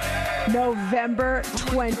Arena November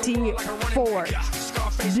 24th.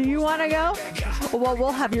 Do you want to go? Well,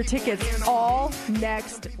 we'll have your tickets all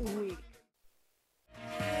next week.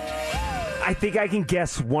 I think I can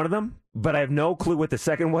guess one of them, but I have no clue what the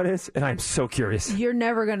second one is, and I'm so curious. You're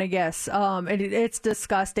never going to guess. It's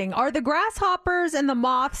disgusting. Are the grasshoppers and the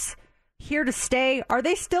moths here to stay? Are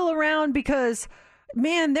they still around? Because,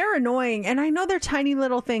 man, they're annoying. And I know they're tiny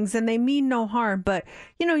little things and they mean no harm, but,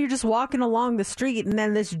 you're just walking along the street and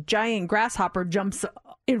then this giant grasshopper jumps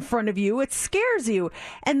in front of you. It scares you.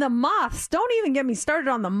 And the moths, don't even get me started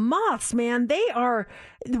on the moths, man. They're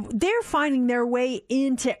finding their way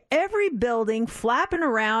into every building, flapping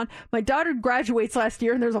around. My daughter graduates last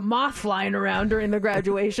year and there's a moth flying around during the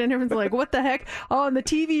graduation. Everyone's like, what the heck? Oh, on the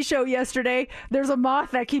TV show yesterday, there's a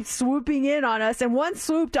moth that keeps swooping in on us. And one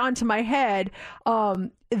swooped onto my head. Not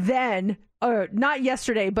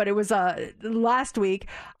yesterday, but it was last week.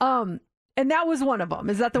 And that was one of them.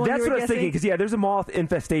 Is that the one you were That's what I was guessing? thinking, because, there's a moth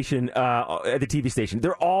infestation at the TV station.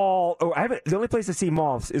 They're all... the only place to see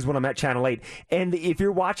moths is when I'm at Channel 8. And if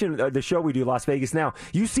you're watching the show we do, Las Vegas Now,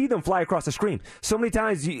 you see them fly across the screen. So many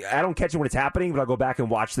times, I don't catch it when it's happening, but I'll go back and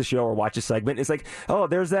watch the show or watch a segment. It's like, oh,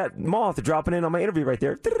 there's that moth dropping in on my interview right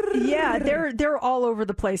there. Yeah, they're all over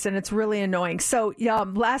the place, and it's really annoying. So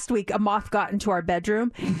last week, a moth got into our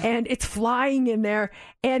bedroom, and it's flying in there,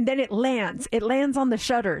 and then it lands. It lands on the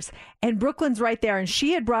shutters, and Brooklyn's right there, and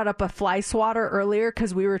she had brought up a fly swatter earlier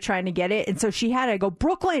because we were trying to get it, and so she had to go,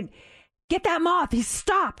 Brooklyn, get that moth. He's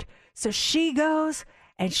stopped. So she goes,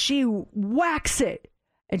 and she whacks it,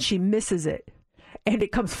 and she misses it, and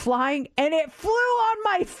it comes flying, and it flew on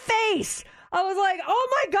my face. I was like, oh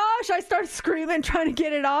my gosh. I started screaming, trying to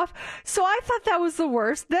get it off. So I thought that was the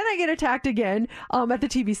worst. Then I get attacked again at the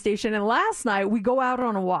TV station. And last night we go out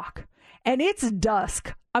on a walk and it's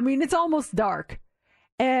dusk. I mean, it's almost dark.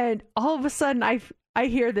 And all of a sudden I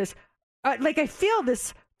hear this, I feel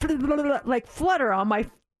this like flutter on my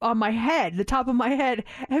head, the top of my head.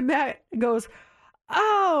 And Matt goes,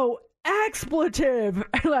 oh, expletive,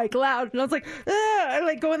 like loud. And I was like,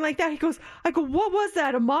 like going like that. I go, what was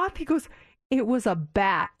that? A moth? He goes, it was a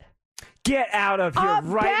bat. Get out of here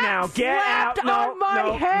right now. Get out. On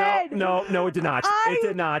my head. No, it did not. It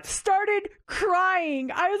did not. Started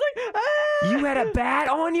crying. I was like, ah. You had a bat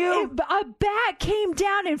on you? A bat came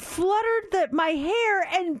down and fluttered my hair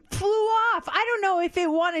and flew off. I don't know if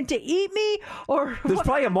it wanted to eat me or... There's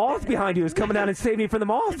probably a moth behind you who's coming down and saving you from the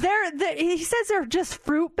moth. He says they're just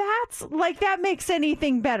fruit bats. Like, that makes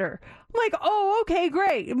anything better. I'm like, oh, okay,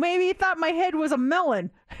 great. Maybe he thought my head was a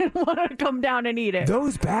melon and wanted to come down and eat it.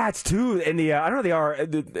 Those bats, too, and I don't know if they are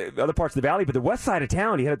the other parts of the valley, but the west side of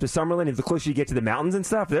town, you head up to Summerlin, and the closer you get to the mountains and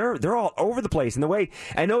stuff, they're all over the place. And the way,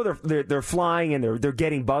 I know they're flying and they're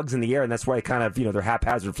getting bugs in the air, and that's why kind of, they're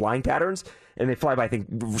haphazard flying patterns, and they fly by, I think,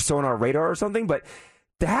 sonar radar or something, but...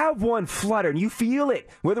 To have one flutter and you feel it,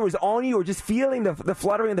 whether it was on you or just feeling the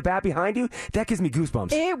fluttering of the bat behind you, that gives me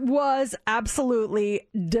goosebumps. It was absolutely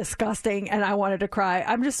disgusting, and I wanted to cry.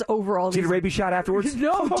 I'm just overall... Did you get a rabies shot afterwards?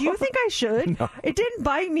 No. Do you think I should? No. It didn't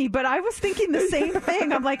bite me, but I was thinking the same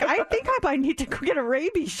thing. I'm like, I think I might need to get a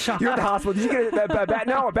rabies shot. You're at the hospital. Did you get a bat?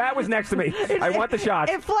 No, a bat was next to me. I want the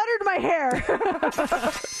shot. It fluttered my hair.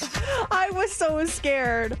 I was so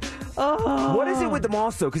scared. Oh. What is it with the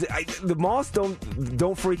moths, though? Because the moths don't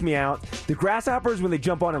freak me out. The grasshoppers, when they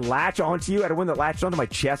jump on and latch onto you, I had one that latched onto my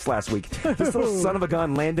chest last week. This little son of a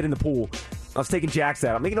gun landed in the pool. I was taking Jack's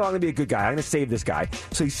out. I'm thinking, I'm going to be a good guy. I'm going to save this guy.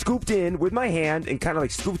 So he scooped in with my hand and kind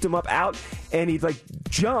of scooped him up out, and he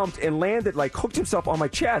jumped and landed, hooked himself on my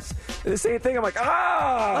chest. And the same thing. I'm like,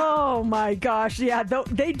 ah! Oh my gosh! Yeah,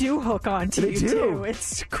 they do hook onto you too.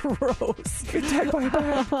 It's gross. Get attacked by a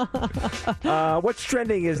bat. What's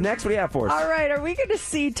trending is next. What do you have for us? All right, are we going to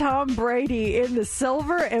see Tom Brady in the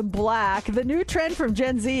silver and black? The new trend from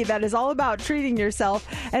Gen Z that is all about treating yourself,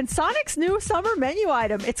 and Sonic's new summer menu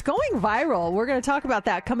item. It's going viral. viral. We're going to talk about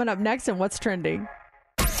that coming up next in What's Trending.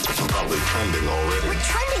 Probably trending already. We're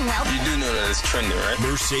trending well. You do know that it's trending, right?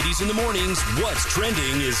 Mercedes in the mornings. What's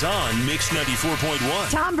trending is on Mix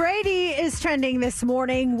 94.1. Tom Brady is trending this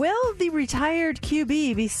morning. Will the retired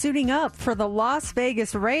QB be suiting up for the Las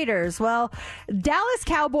Vegas Raiders? Well, Dallas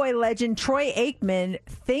Cowboy legend Troy Aikman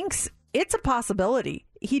thinks it's a possibility.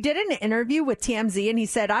 He did an interview with TMZ and he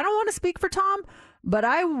said, I don't want to speak for Tom, but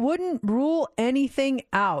I wouldn't rule anything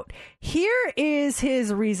out. Here is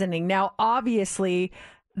his reasoning. Now, obviously,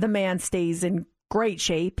 the man stays in great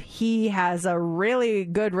shape. He has a really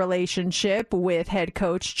good relationship with head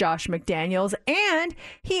coach Josh McDaniels, and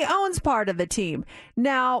he owns part of the team.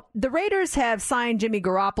 Now, the Raiders have signed Jimmy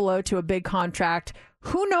Garoppolo to a big contract.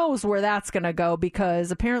 Who knows where that's going to go,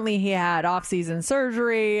 because apparently he had off-season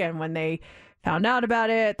surgery, and when they found out about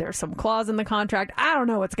it, there's some clause in the contract. I don't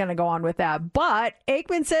know what's going to go on with that. But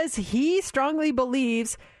Aikman says he strongly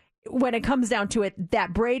believes, when it comes down to it,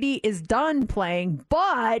 that Brady is done playing.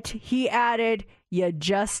 But he added, you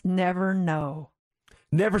just never know.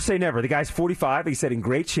 Never say never. The guy's 45. He said in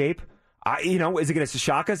great shape. Is it going to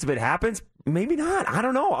shock us if it happens? Maybe not. I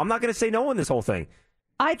don't know. I'm not going to say no on this whole thing.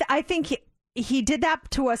 I think he did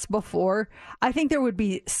that to us before. I think there would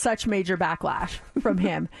be such major backlash from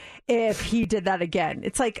him if he did that again.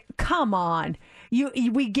 It's like, come on.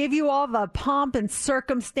 We give you all the pomp and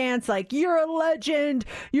circumstance, like you're a legend,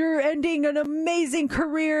 you're ending an amazing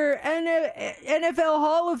career, and NFL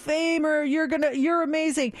Hall of Famer, you're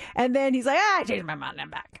amazing. And then he's like, I changed my mind, I'm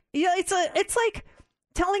back. It's like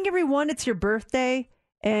telling everyone it's your birthday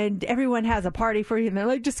and everyone has a party for you, and they're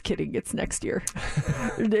like, just kidding, it's next year.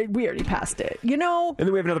 We already passed it, And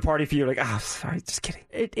then we have another party for you, like, sorry, just kidding.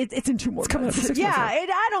 It's in 2 more months. Up in 6 yeah,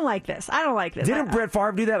 months. I don't like this. Didn't Brett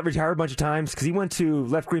Favre do that? Retired a bunch of times? Because he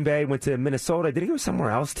left Green Bay, went to Minnesota. Did he go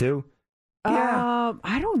somewhere else, too? Yeah.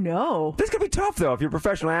 I don't know. This could be tough, though, if you're a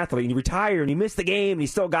professional athlete and you retire and you miss the game and you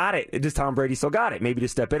still got it. Does Tom Brady still got it? Maybe to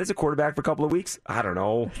step in as a quarterback for a couple of weeks? I don't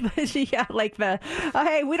know. Yeah, like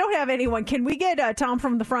hey, we don't have anyone. Can we get Tom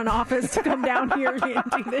from the front office to come down here and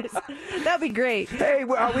do this? That'd be great. Hey,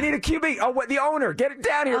 we need a QB. The owner. Get it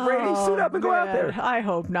down here, Brady. Suit up and go out there. I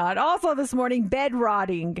hope not. Also this morning, bed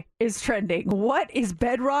rotting is trending. What is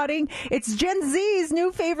bed rotting? It's Gen Z's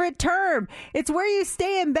new favorite term. It's where you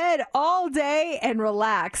stay in bed all day and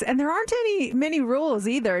relax. And there aren't many rules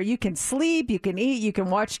either. You can sleep, you can eat, you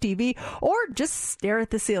can watch TV, or just stare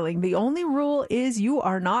at the ceiling. The only rule is you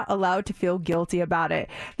are not allowed to feel guilty about it.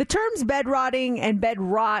 The terms bed rotting and bed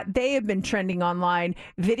rot, they have been trending online.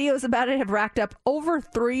 Videos about it have racked up over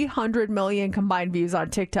 300 million combined views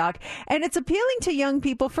on TikTok. And it's appealing to young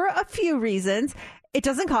people for a few reasons. It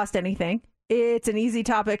doesn't cost anything. It's an easy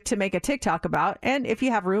topic to make a TikTok about. And if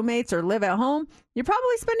you have roommates or live at home, you're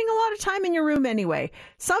probably spending a lot of time in your room anyway.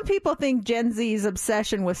 Some people think Gen Z's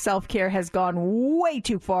obsession with self-care has gone way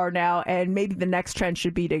too far now, and maybe the next trend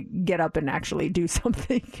should be to get up and actually do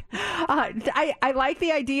something. I like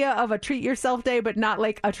the idea of a treat yourself day, but not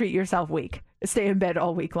like a treat yourself week. Stay in bed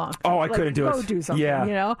all week long. Oh, I couldn't do it. Go do something,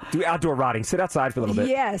 Yeah. Do outdoor rotting. Sit outside for a little bit.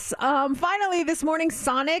 Yes. Finally, this morning,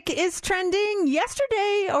 Sonic is trending.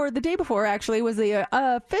 Yesterday, or the day before, actually, was the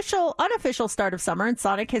unofficial start of summer, and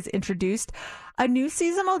Sonic has introduced a new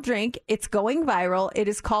seasonal drink. It's going viral. It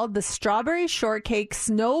is called the Strawberry Shortcake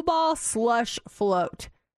Snowball Slush Float.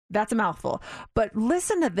 That's a mouthful. But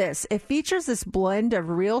listen to this. It features this blend of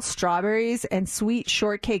real strawberries and sweet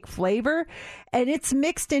shortcake flavor, and it's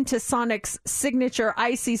mixed into Sonic's signature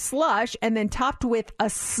icy slush and then topped with a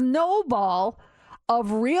snowball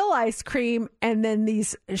of real ice cream and then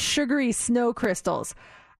these sugary snow crystals.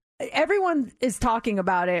 Everyone is talking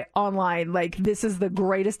about it online like this is the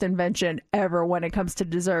greatest invention ever when it comes to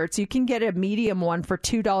desserts. You can get a medium one for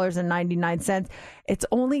 $2.99. It's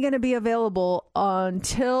only going to be available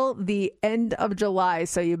until the end of July,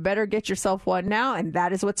 so you better get yourself one now, and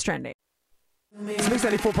that is what's trending. Mix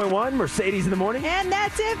 94.1, Mercedes in the morning. And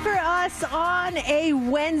that's it for us on a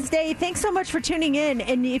Wednesday. Thanks so much for tuning in.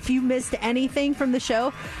 And if you missed anything from the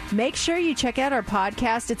show, make sure you check out our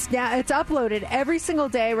podcast. It's uploaded every single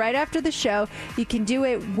day right after the show. You can do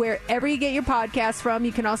it wherever you get your podcast from.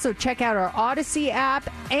 You can also check out our Odyssey app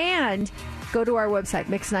and go to our website,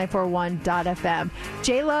 mix941.fm.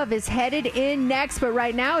 J-Love is headed in next, but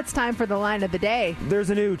right now it's time for the line of the day. There's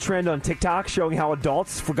a new trend on TikTok showing how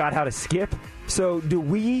adults forgot how to skip. So do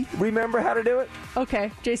we remember how to do it?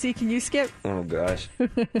 Okay. JC, can you skip? Oh, gosh.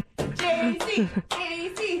 JC. No,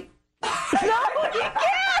 he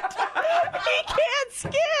can't. He can't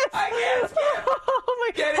skip. I can't skip.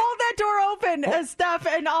 Oh, my. Hold that door open, Steph,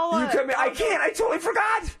 and all You come in. I can't. I totally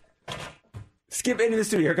forgot. Skip into the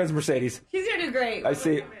studio. Here comes Mercedes. He's going to do great. I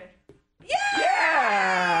see. Yeah!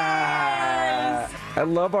 I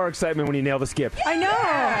love our excitement when you nail the skip. I know.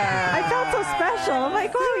 I felt so special. I'm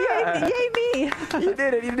like, oh, yay me. You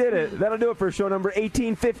did it. That'll do it for show number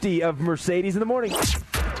 1850 of Mercedes in the Morning.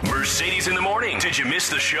 Mercedes in the Morning. Did you miss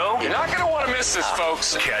the show? You're not going to want to miss this,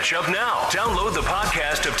 folks. Catch up now. Download the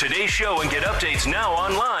podcast of today's show and get updates now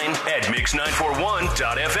online at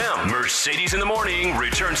mix941.fm. Mercedes in the Morning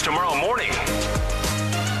returns tomorrow morning.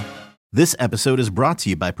 This episode is brought to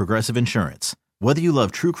you by Progressive Insurance. Whether you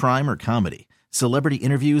love true crime or comedy, celebrity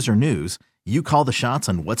interviews or news, you call the shots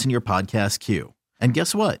on what's in your podcast queue. And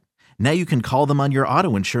guess what? Now you can call them on your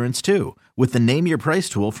auto insurance too with the Name Your Price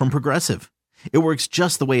tool from Progressive. It works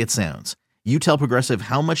just the way it sounds. You tell Progressive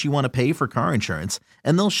how much you want to pay for car insurance,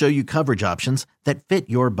 and they'll show you coverage options that fit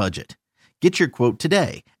your budget. Get your quote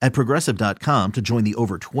today at Progressive.com to join the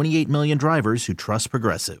over 28 million drivers who trust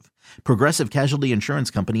Progressive. Progressive Casualty Insurance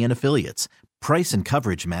Company and Affiliates. Price and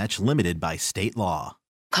coverage match limited by state law.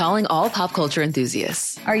 Calling all pop culture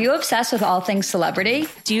enthusiasts. Are you obsessed with all things celebrity?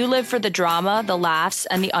 Do you live for the drama, the laughs,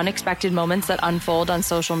 and the unexpected moments that unfold on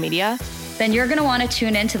social media? Then you're going to want to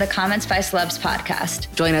tune in to the Comments by Celebs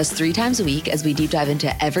podcast. Join us 3 times a week as we deep dive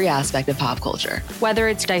into every aspect of pop culture. Whether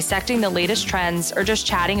it's dissecting the latest trends or just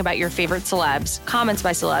chatting about your favorite celebs, Comments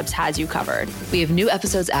by Celebs has you covered. We have new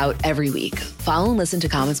episodes out every week. Follow and listen to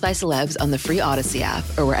Comments by Celebs on the free Odyssey app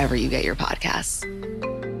or wherever you get your podcasts.